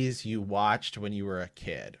movies you watched when you were a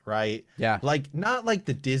kid, right? Yeah. Like not like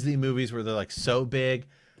the Disney movies where they're like so big,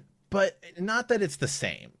 but not that it's the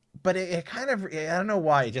same. But it kind of, I don't know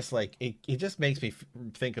why, it just like it just makes me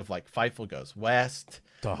think of like Fievel Goes West,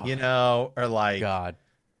 or like God.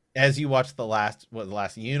 As you watch the last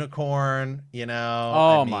Unicorn,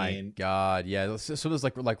 Oh my God, yeah. So there's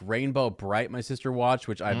like Rainbow Bright, my sister watched,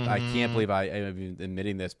 which I can't believe I am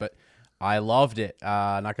admitting this, but I loved it.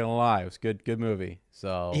 Not gonna lie, it was good movie.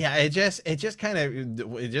 So yeah, it just kind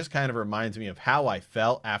of reminds me of how I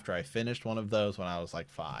felt after I finished one of those when I was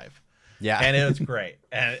like 5. Yeah, and it was great,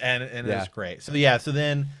 and it was great. So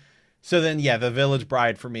then, The Village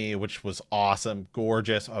Bride for me, which was awesome,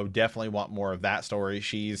 gorgeous. I would definitely want more of that story.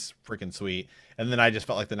 She's freaking sweet. And then I just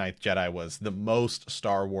felt like The Ninth Jedi was the most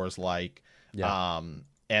Star Wars like. Yeah.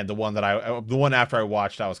 And the one after I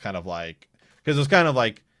watched, I was kind of like, because it was kind of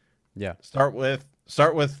like, start with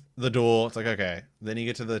the duel. It's like, okay. Then you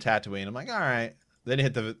get to the Tatooine. I'm like, all right. Then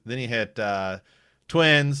you hit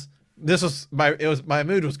twins. My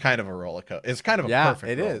mood was kind of a roller coaster. It's kind of a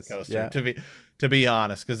perfect roller coaster to be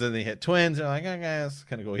honest, because then they hit twins. You're like, okay, it's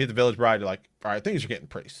kind of cool. You hit the Village Bride. You're like, all right, things are getting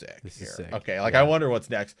pretty sick here. Sick. Okay, I wonder what's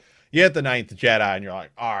next. You hit the Ninth Jedi, and you're like,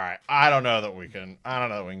 all right, I don't know that we can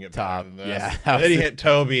get better than this. Yeah. And then you hit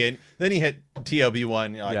Toby, and then you hit TOB1.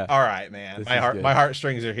 And you're like, all right, man, my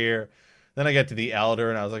heartstrings are here. Then I get to the Elder,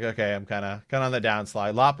 and I was like, okay, I'm kind of on the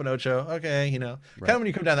downslide. La Pinocho, okay, kind of when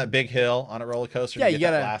you come down that big hill on a roller coaster, you get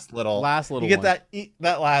that last little. You get that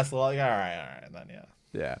last little. Like, all right, and then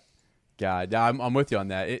yeah. God, I'm with you on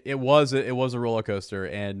that. It was a roller coaster,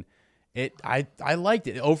 and I liked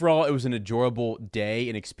it. Overall, it was an enjoyable day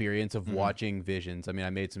and experience of watching Visions. I mean,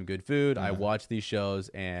 I made some good food. I watched these shows,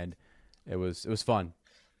 and it was fun.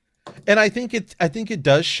 And I think it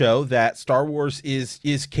does show that Star Wars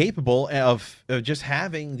is capable of just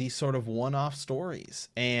having these sort of one-off stories,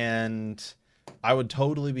 and I would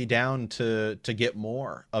totally be down to get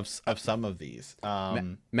more of some of these.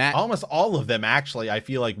 Matt, almost all of them actually, I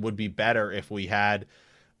feel like would be better if we had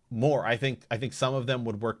more. I think some of them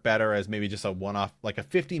would work better as maybe just a one-off, like a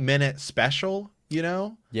 50-minute special,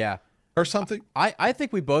 Yeah. Or something. I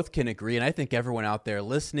think we both can agree, and I think everyone out there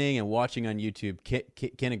listening and watching on YouTube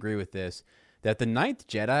can agree with this, that the Ninth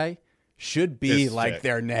Jedi should be like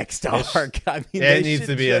their next arc. I mean, it needs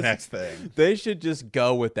to be the next thing. They should just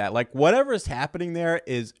go with that. Like, whatever is happening there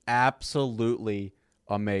is absolutely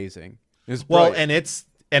amazing. Well, and it's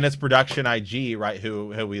Production IG, right? Who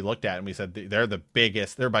we looked at and we said they're the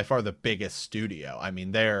biggest. They're by far the biggest studio. I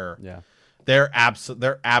mean, they're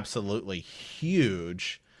absolutely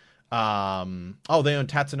huge. They own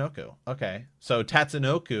Tatsunoko. Okay, so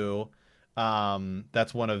Tatsunoko,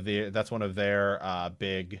 that's one of their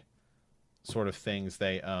big sort of things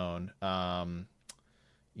they own.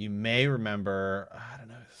 You may remember, I don't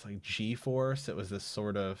know, it's like G-Force. It was this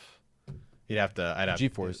sort of,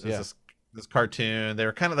 G-Force, yeah. This cartoon. They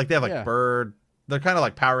were kind of like, they have like bird. They're kind of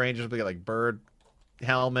like Power Rangers, but they get like bird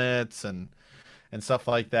helmets and stuff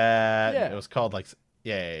like that. Yeah. It was called like,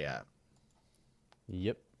 yeah.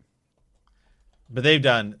 Yep. But they've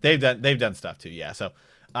done stuff too, yeah. So,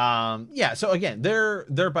 So again,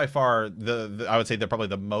 they're by far the I would say they're probably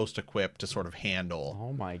the most equipped to sort of handle.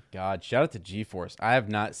 Oh my God! Shout out to G-Force. I have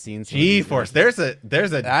not seen G-Force. There's a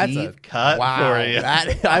deep cut for you.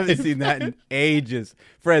 I haven't seen that in ages.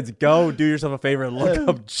 Friends, go do yourself a favor and look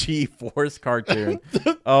up G-Force cartoon.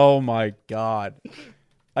 Oh my God!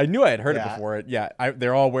 I knew I had heard it before. Yeah,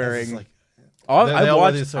 they're all wearing.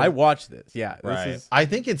 I watched this. Yeah, right. This is... I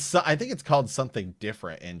think it's called something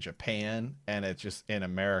different in Japan, and it's just in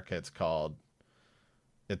America it's called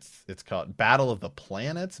Battle of the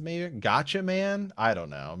Planets, maybe Gotcha Man. I don't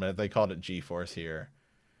know. I mean, they called it G-Force here.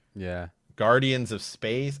 Yeah. Guardians of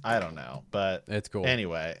Space. I don't know, but it's cool.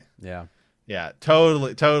 Anyway. Yeah. Yeah.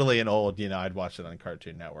 Totally an old. I'd watch it on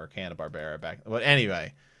Cartoon Network, Hanna-Barbera back. But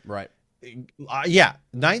anyway. Right. Yeah.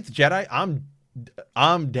 Ninth Jedi.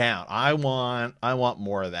 I'm down. I want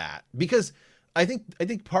more of that, because I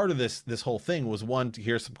think part of this whole thing was, one, to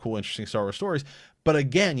hear some cool, interesting Star Wars stories. But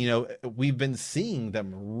again, we've been seeing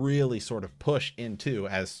them really sort of push into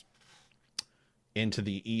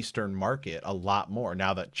the Eastern market a lot more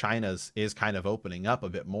now that China's is kind of opening up a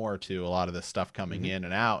bit more to a lot of this stuff coming in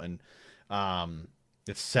and out. And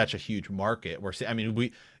it's such a huge market.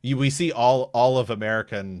 We see all of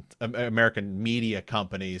American media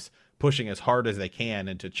companies pushing as hard as they can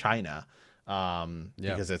into China,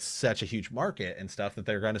 because it's such a huge market and stuff, that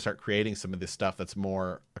they're going to start creating some of this stuff that's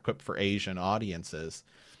more equipped for Asian audiences.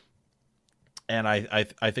 And I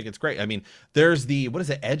think it's great. I mean, there's what is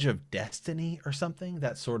it, Edge of Destiny or something?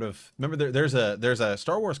 That sort of, remember there's a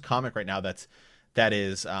Star Wars comic right now that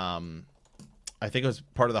is I think it was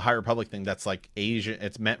part of the High Republic thing, that's like Asian.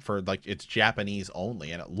 It's meant for it's Japanese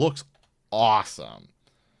only, and it looks awesome.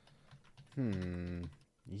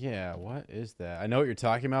 Yeah, what is that? I know what you're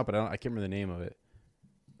talking about, but I can't remember the name of it.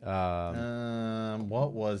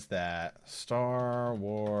 What was that? Star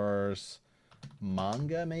Wars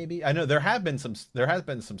manga, maybe? I know there has been some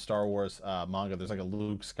Star Wars manga. There's like a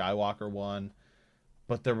Luke Skywalker one,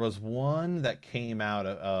 but there was one that came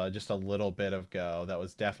out just a little bit ago that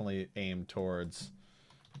was definitely aimed towards.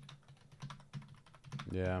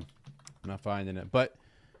 Yeah, I'm not finding it, but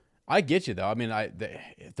I get you though. I mean,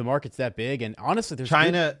 the market's that big, and honestly, there's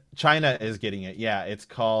China is getting it. Yeah, it's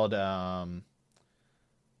called. Yeah,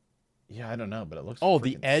 I don't know, but it looks. Oh,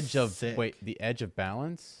 the Edge of sick. the Edge of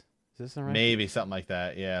Balance. Is this right? Maybe something like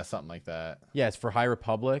that. Yeah, something like that. Yeah, it's for High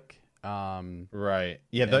Republic. Right.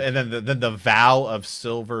 Yeah, and then the Vow of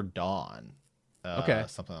Silver Dawn. Okay.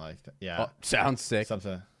 Something like that. Yeah. Oh, sounds sick.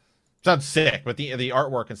 Sounds sick, but the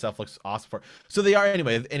artwork and stuff looks awesome for it. So they are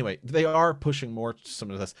anyway. They are pushing more to some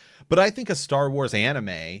of this, but I think a Star Wars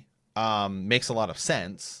anime makes a lot of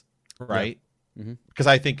sense, right? Because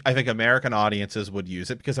I think American audiences would use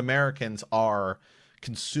it, because Americans are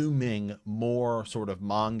consuming more sort of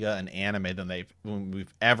manga and anime than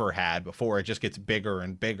we've ever had before. It just gets bigger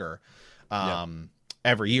and bigger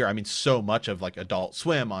every year. I mean, so much of like Adult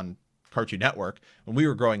Swim on Cartoon Network, when we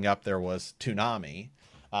were growing up, there was Toonami.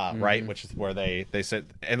 Right, which is where they said,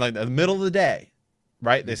 and like in the middle of the day,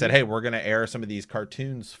 right, they said, hey, we're going to air some of these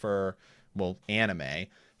cartoons anime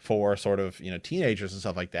for sort of teenagers and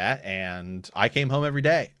stuff like that. And I came home every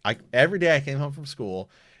day. Every day I came home from school,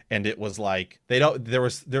 and it was like they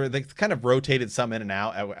kind of rotated some in and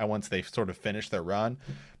out at once they sort of finished their run.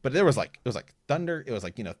 But it was like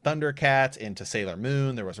Thundercats into Sailor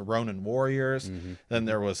Moon. There was Ronin Warriors. Then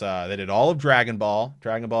there was they did all of Dragon Ball Z,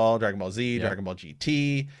 Dragon Ball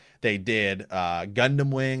GT. They did Gundam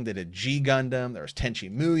Wing. They did G Gundam. There was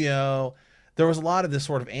Tenchi Muyo. There was a lot of this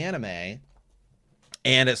sort of anime,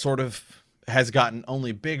 and it sort of has gotten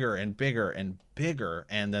only bigger and bigger and bigger.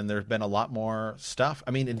 And then there's been a lot more stuff.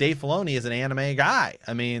 I mean, Dave Filoni is an anime guy.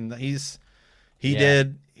 I mean, he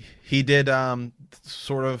did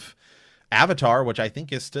sort of Avatar, which I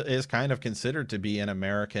think is kind of considered to be an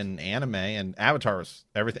American anime, and Avatar was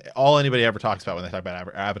everything. All anybody ever talks about when they talk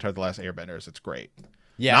about Avatar: The Last Airbender, it's great.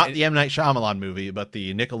 Yeah, not the M. Night Shyamalan movie, but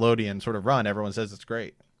the Nickelodeon sort of run. Everyone says it's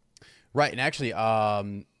great. Right, and actually,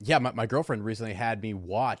 my girlfriend recently had me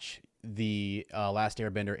watch the Last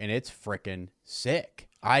Airbender, and it's freaking sick.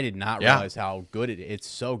 I did not realize how good it is. It's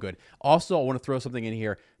so good. Also, I want to throw something in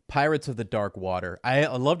here. Pirates of the Dark Water. I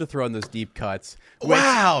love to throw in those deep cuts.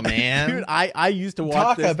 Wow, man. Dude, I used to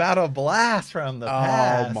watch this. Talk about a blast from the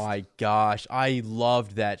past. Oh, my gosh. I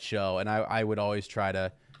loved that show, and I would always try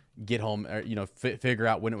to get home, or, figure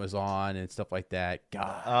out when it was on and stuff like that.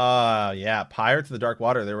 God. Yeah. Pirates of the Dark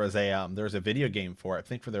Water. There was a video game for it. I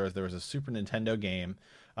think there was a Super Nintendo game.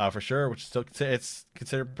 For sure, which still it's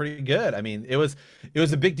considered pretty good. I mean, it was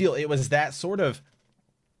a big deal. It was that sort of.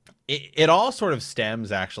 It all sort of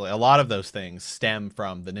stems, actually. A lot of those things stem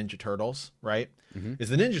from the Ninja Turtles, right? Is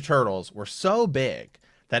the Ninja Turtles were so big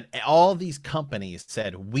that all these companies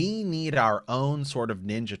said, we need our own sort of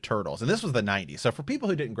Ninja Turtles. And this was the 90s. So for people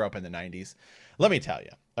who didn't grow up in the 90s, let me tell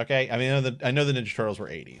you, okay? I mean, I know the Ninja Turtles were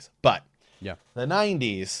 80s, but the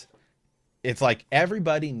 90s, it's like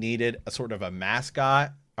everybody needed a sort of a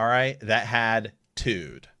mascot, all right, that had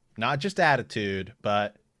tude. Not just attitude,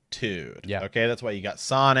 but magnitude. Yeah. Okay, that's why you got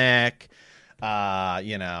Sonic,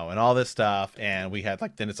 and all this stuff. And we had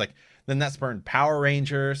then that spurned Power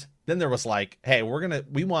Rangers. Then there was like, hey,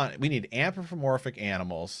 we need anthropomorphic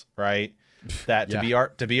animals, right? That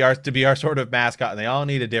to be our sort of mascot, and they all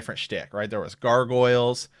need a different shtick, right? There was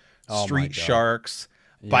gargoyles, street sharks,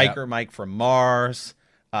 Biker Mike from Mars,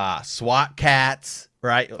 SWAT cats,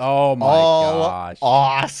 right? Oh my gosh,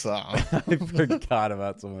 awesome! I forgot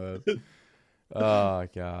about some of those. Oh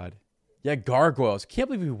god, yeah, gargoyles. Can't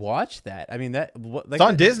believe we watched that. I mean, it's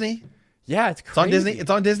on Disney. Yeah, it's crazy. It's on Disney. It's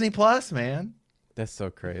on Disney Plus, man. That's so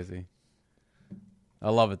crazy. I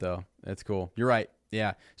love it though. That's cool. You're right.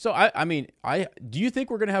 Yeah. So I mean, do you think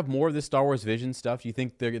we're gonna have more of this Star Wars Vision stuff? Do you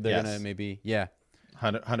think they're gonna maybe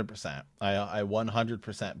 100%. I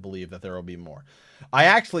 100% believe that there will be more. I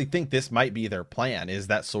actually think this might be their plan. Is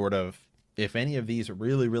that sort of, if any of these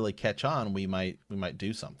really really catch on, we might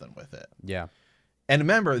do something with it. Yeah. And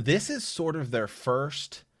remember, this is sort of their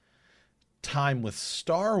first time with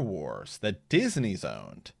Star Wars that Disney's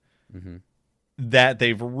owned. Mm-hmm. That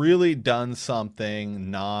they've really done something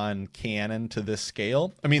non-canon to this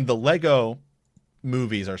scale. I mean, the Lego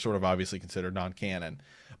movies are sort of obviously considered non-canon,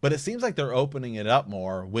 but it seems like they're opening it up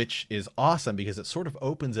more, which is awesome because it sort of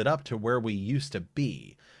opens it up to where we used to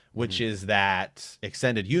be, which is that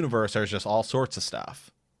extended universe. There's just all sorts of stuff.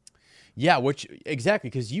 Yeah, exactly,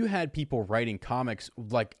 because you had people writing comics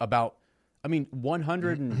like about,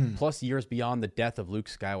 100 and plus years beyond the death of Luke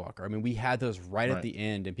Skywalker. I mean, we had those right at the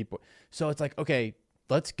end, and people. So it's like, okay,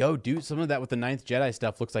 let's go do some of that with the Ninth Jedi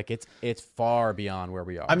stuff. Looks like it's far beyond where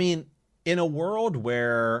we are. I mean, in a world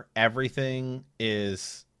where everything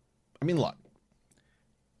is, look,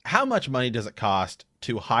 how much money does it cost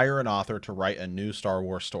to hire an author to write a new Star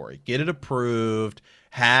Wars story, get it approved,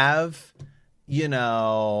 have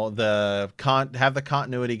the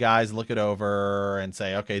continuity guys look it over and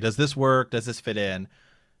say, okay, does this work? Does this fit in?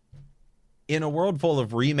 In a world full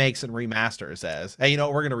of remakes and remasters, as, hey,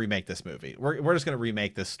 we're going to remake this movie. We're just going to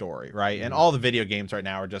remake this story, right? Mm-hmm. And all the video games right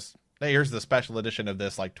now are just, hey, here's the special edition of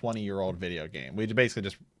this 20-year-old video game. We basically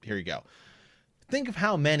just, here you go. Think of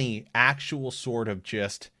how many actual sort of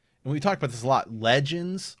just, and we talked about this a lot,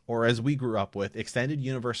 legends, or as we grew up with, extended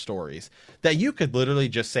universe stories that you could literally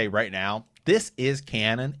just say right now, this is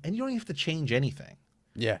canon, and you don't even have to change anything.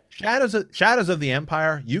 Yeah. Shadows of the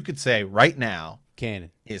Empire, you could say right now, canon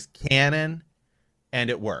is canon, and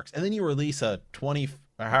it works. And then you release a 20,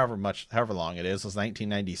 or however long it is. It was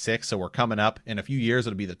 1996, so we're coming up in a few years.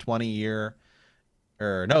 It'll be the 20-year,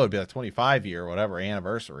 or no, it'd be the 25-year, whatever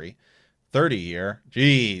anniversary, 30-year.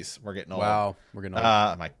 Jeez, we're getting old. Wow, we're getting old.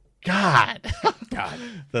 My God,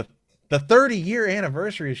 The 30-year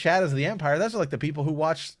anniversary of Shadows of the Empire. Those are like the people who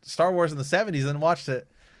watched Star Wars in the 70s and watched it.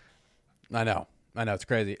 I know. It's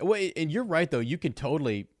crazy. Wait, and you're right, though. You can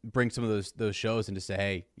totally bring some of those shows and just say,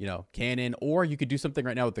 hey, canon, or you could do something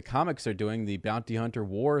right now with the comics they're doing, the Bounty Hunter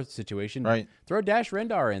War situation. Right. Throw Dash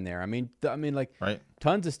Rendar in there. Right.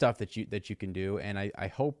 Tons of stuff that you can do, and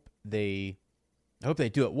I hope they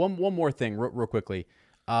do it. One more thing, real quickly.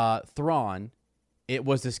 Thrawn, it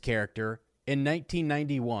was this character. In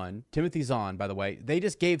 1991, Timothy Zahn, by the way, they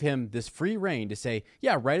just gave him this free reign to say,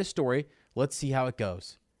 yeah, write a story. Let's see how it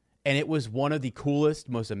goes. And it was one of the coolest,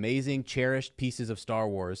 most amazing, cherished pieces of Star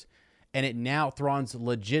Wars. And it now, Thrawn's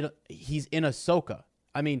legit, he's in Ahsoka.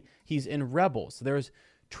 He's in Rebels. There's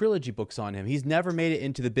trilogy books on him. He's never made it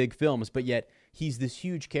into the big films, but yet he's this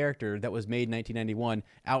huge character that was made in 1991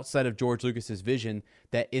 outside of George Lucas's vision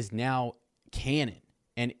that is now canon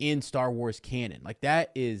and in Star Wars canon. Like,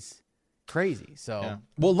 that is crazy. So, yeah.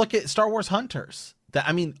 Well, look at Star Wars Hunters.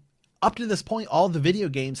 Up to this point, all the video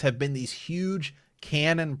games have been these huge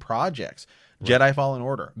canon projects. Right. Jedi Fallen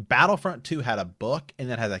Order. Battlefront 2 had a book and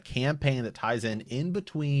then has a campaign that ties in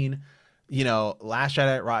between, Last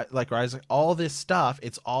Jedi, Rise, all this stuff.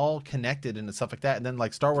 It's all connected and stuff like that. And then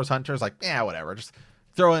Star Wars Hunters, whatever. Just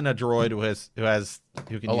throw in a droid who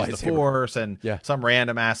can use the Force and some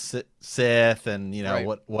random ass Sith and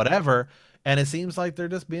whatever. And it seems like they're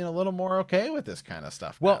just being a little more okay with this kind of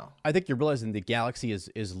stuff now. I think you're realizing the galaxy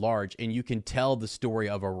is large, and you can tell the story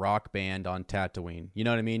of a rock band on Tatooine. You know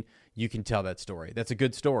what I mean? You can tell that story. That's a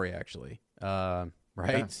good story, actually. Right?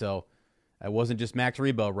 Yeah. So it wasn't just Max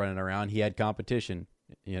Rebo running around. He had competition.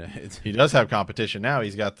 He does have competition now.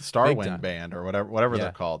 He's got the Starwind band or whatever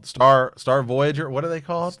they're called. Star Voyager. What are they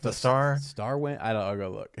called? The Starwind. I'll go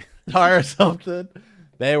look. Star or something.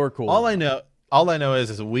 They were cool. All I know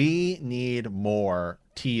is we need more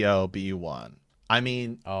TOB1.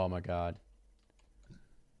 Oh my God.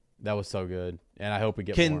 That was so good. And I hope we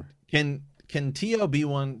get more. Can can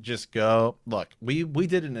TOB1 just go? Look, we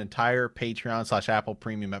did an entire Patreon/Apple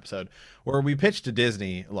Premium episode where we pitched to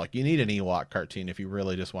Disney, look, you need an Ewok cartoon if you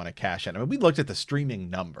really just want to cash in. I mean, we looked at the streaming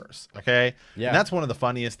numbers, okay? Yeah. And that's one of the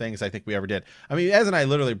funniest things I think we ever did. I mean, Ez and I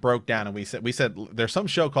literally broke down and we said there's some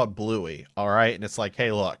show called Bluey, all right? And it's like,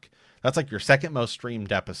 hey, look, that's like your second most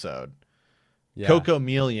streamed episode. Yeah.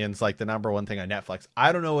 CoComelon's like the number one thing on Netflix.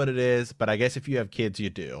 I don't know what it is, but I guess if you have kids, you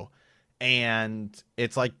do. And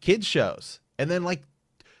it's like kids shows. And then like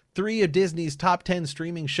 3 of Disney's top 10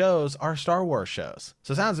 streaming shows are Star Wars shows.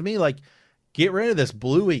 So it sounds to me like get rid of this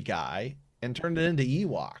Bluey guy and turn it into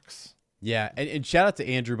Ewoks. Yeah. And shout out to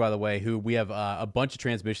Andrew, by the way, who we have a bunch of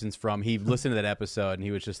transmissions from. He listened to that episode and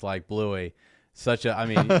he was just like, Bluey, yeah,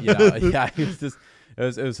 it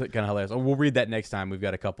was kind of hilarious. We'll read that next time. We've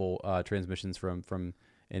got a couple transmissions from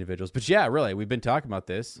individuals. But yeah, really, we've been talking about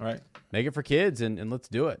this. All right. Make it for kids and let's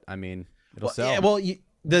do it. I mean, it'll sell. Yeah, well,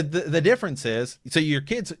 the difference is, so your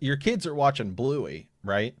kids are watching Bluey,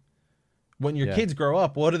 right? When your kids grow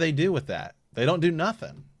up, what do they do with that? They don't do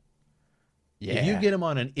nothing. Yeah. If you get them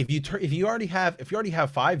on if you already have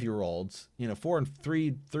 5-year-olds, 3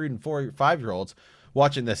 and 4, 5-year-olds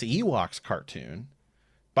watching this Ewoks cartoon,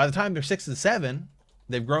 by the time they're 6 and 7,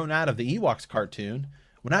 they've grown out of the Ewoks cartoon.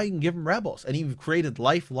 Well, now you can give them Rebels, and you've created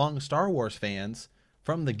lifelong Star Wars fans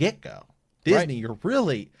from the get-go. Disney,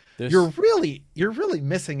 right. You're really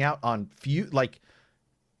missing out on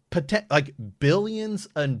billions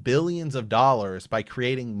and billions of dollars by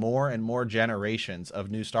creating more and more generations of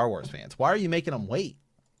new Star Wars fans. Why are you making them wait?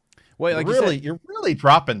 Wait, like you're really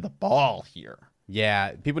dropping the ball here.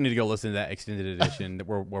 Yeah, people need to go listen to that extended edition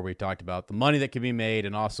where we talked about the money that can be made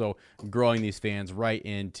and also growing these fans right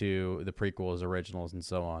into the prequels, originals, and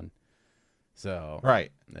so on. So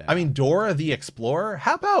right. Yeah. I mean, Dora the Explorer.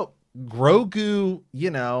 How about Grogu?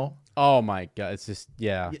 Oh my God, it's just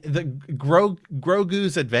the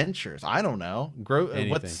Grogu's Adventures. I don't know.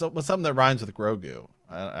 What's something that rhymes with Grogu?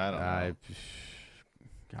 I don't know.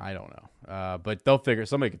 I don't know. But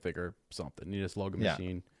somebody can figure something. You just Logan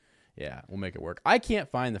Machine. Yeah, we'll make it work. I can't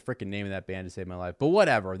find the freaking name of that band to save my life, but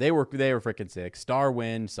whatever. They were freaking sick. Star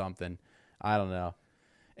Wind something. I don't know.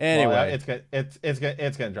 Anyway, well, it's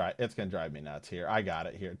gonna drive me nuts here. I got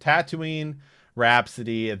it here. Tatooine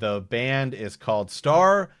Rhapsody. The band is called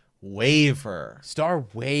Star Waver. Star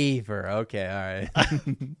Waver. Okay, all right.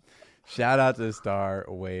 Shout out to Star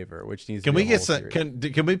Waver, which needs. Can we get some?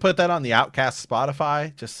 Can we put that on the Outcast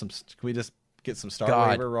Spotify? Can we just get some Star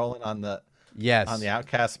Waver rolling on the? Yes. On the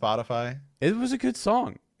Outcast Spotify. It was a good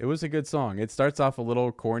song. It starts off a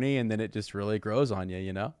little corny and then it just really grows on you,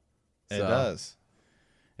 It does.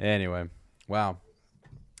 Anyway. Wow.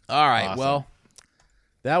 All right. Awesome. Well,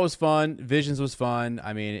 that was fun. Visions was fun.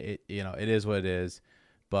 I mean, it is what it is.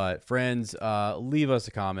 But friends, leave us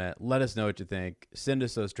a comment. Let us know what you think. Send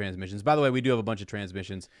us those transmissions. By the way, we do have a bunch of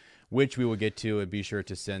transmissions, which we will get to, and be sure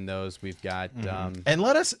to send those. We've got and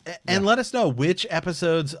let us know which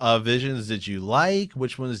episodes of Visions did you like,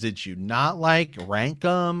 which ones did you not like. Rank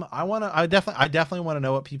them. I definitely want to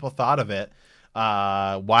know what people thought of it.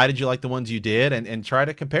 Why did you like the ones you did, and try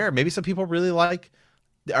to compare. Maybe some people really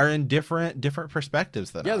are in different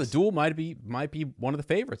perspectives than us. The Duel might be one of the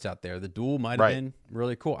favorites out there. The Duel might have been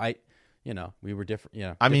really cool. We were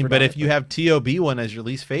different. I mean, but if you have TOB1 as your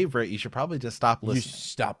least favorite, you should probably just stop listening. You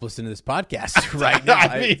stop listening to this podcast right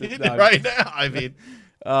now. Right now. I mean,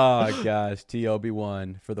 oh gosh,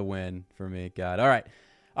 TOB1 for the win for me. God. All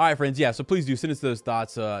right, friends. Yeah. So please do send us those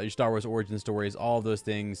thoughts, your Star Wars origin stories, all of those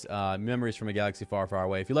things, memories from a galaxy far, far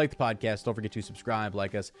away. If you like the podcast, don't forget to subscribe,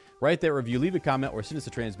 like us, write that review, leave a comment, or send us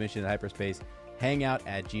a transmission at hyperspace.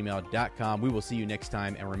 hangout@gmail.com. We will see you next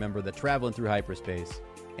time, and remember that traveling through hyperspace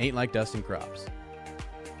ain't like dusting crops.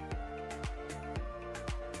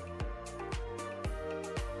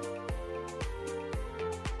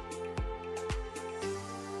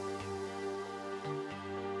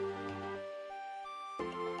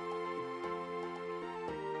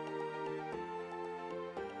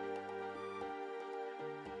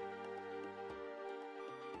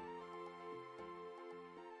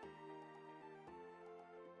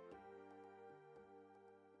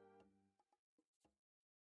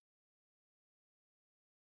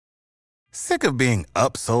 Sick of being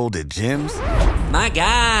upsold at gyms? My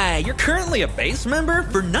guy, you're currently a base member?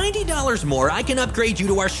 For $90 more, I can upgrade you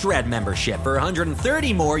to our Shred membership. For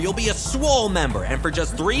 $130 more, you'll be a Swole member. And for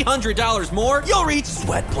just $300 more, you'll reach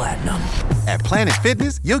Sweat Platinum. At Planet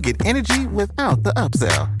Fitness, you'll get energy without the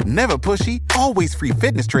upsell. Never pushy, always free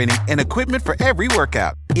fitness training and equipment for every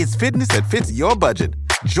workout. It's fitness that fits your budget.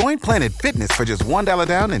 Join Planet Fitness for just $1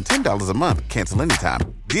 down and $10 a month. Cancel anytime.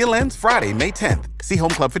 Deal ends Friday, May 10th. See Home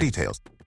Club for details.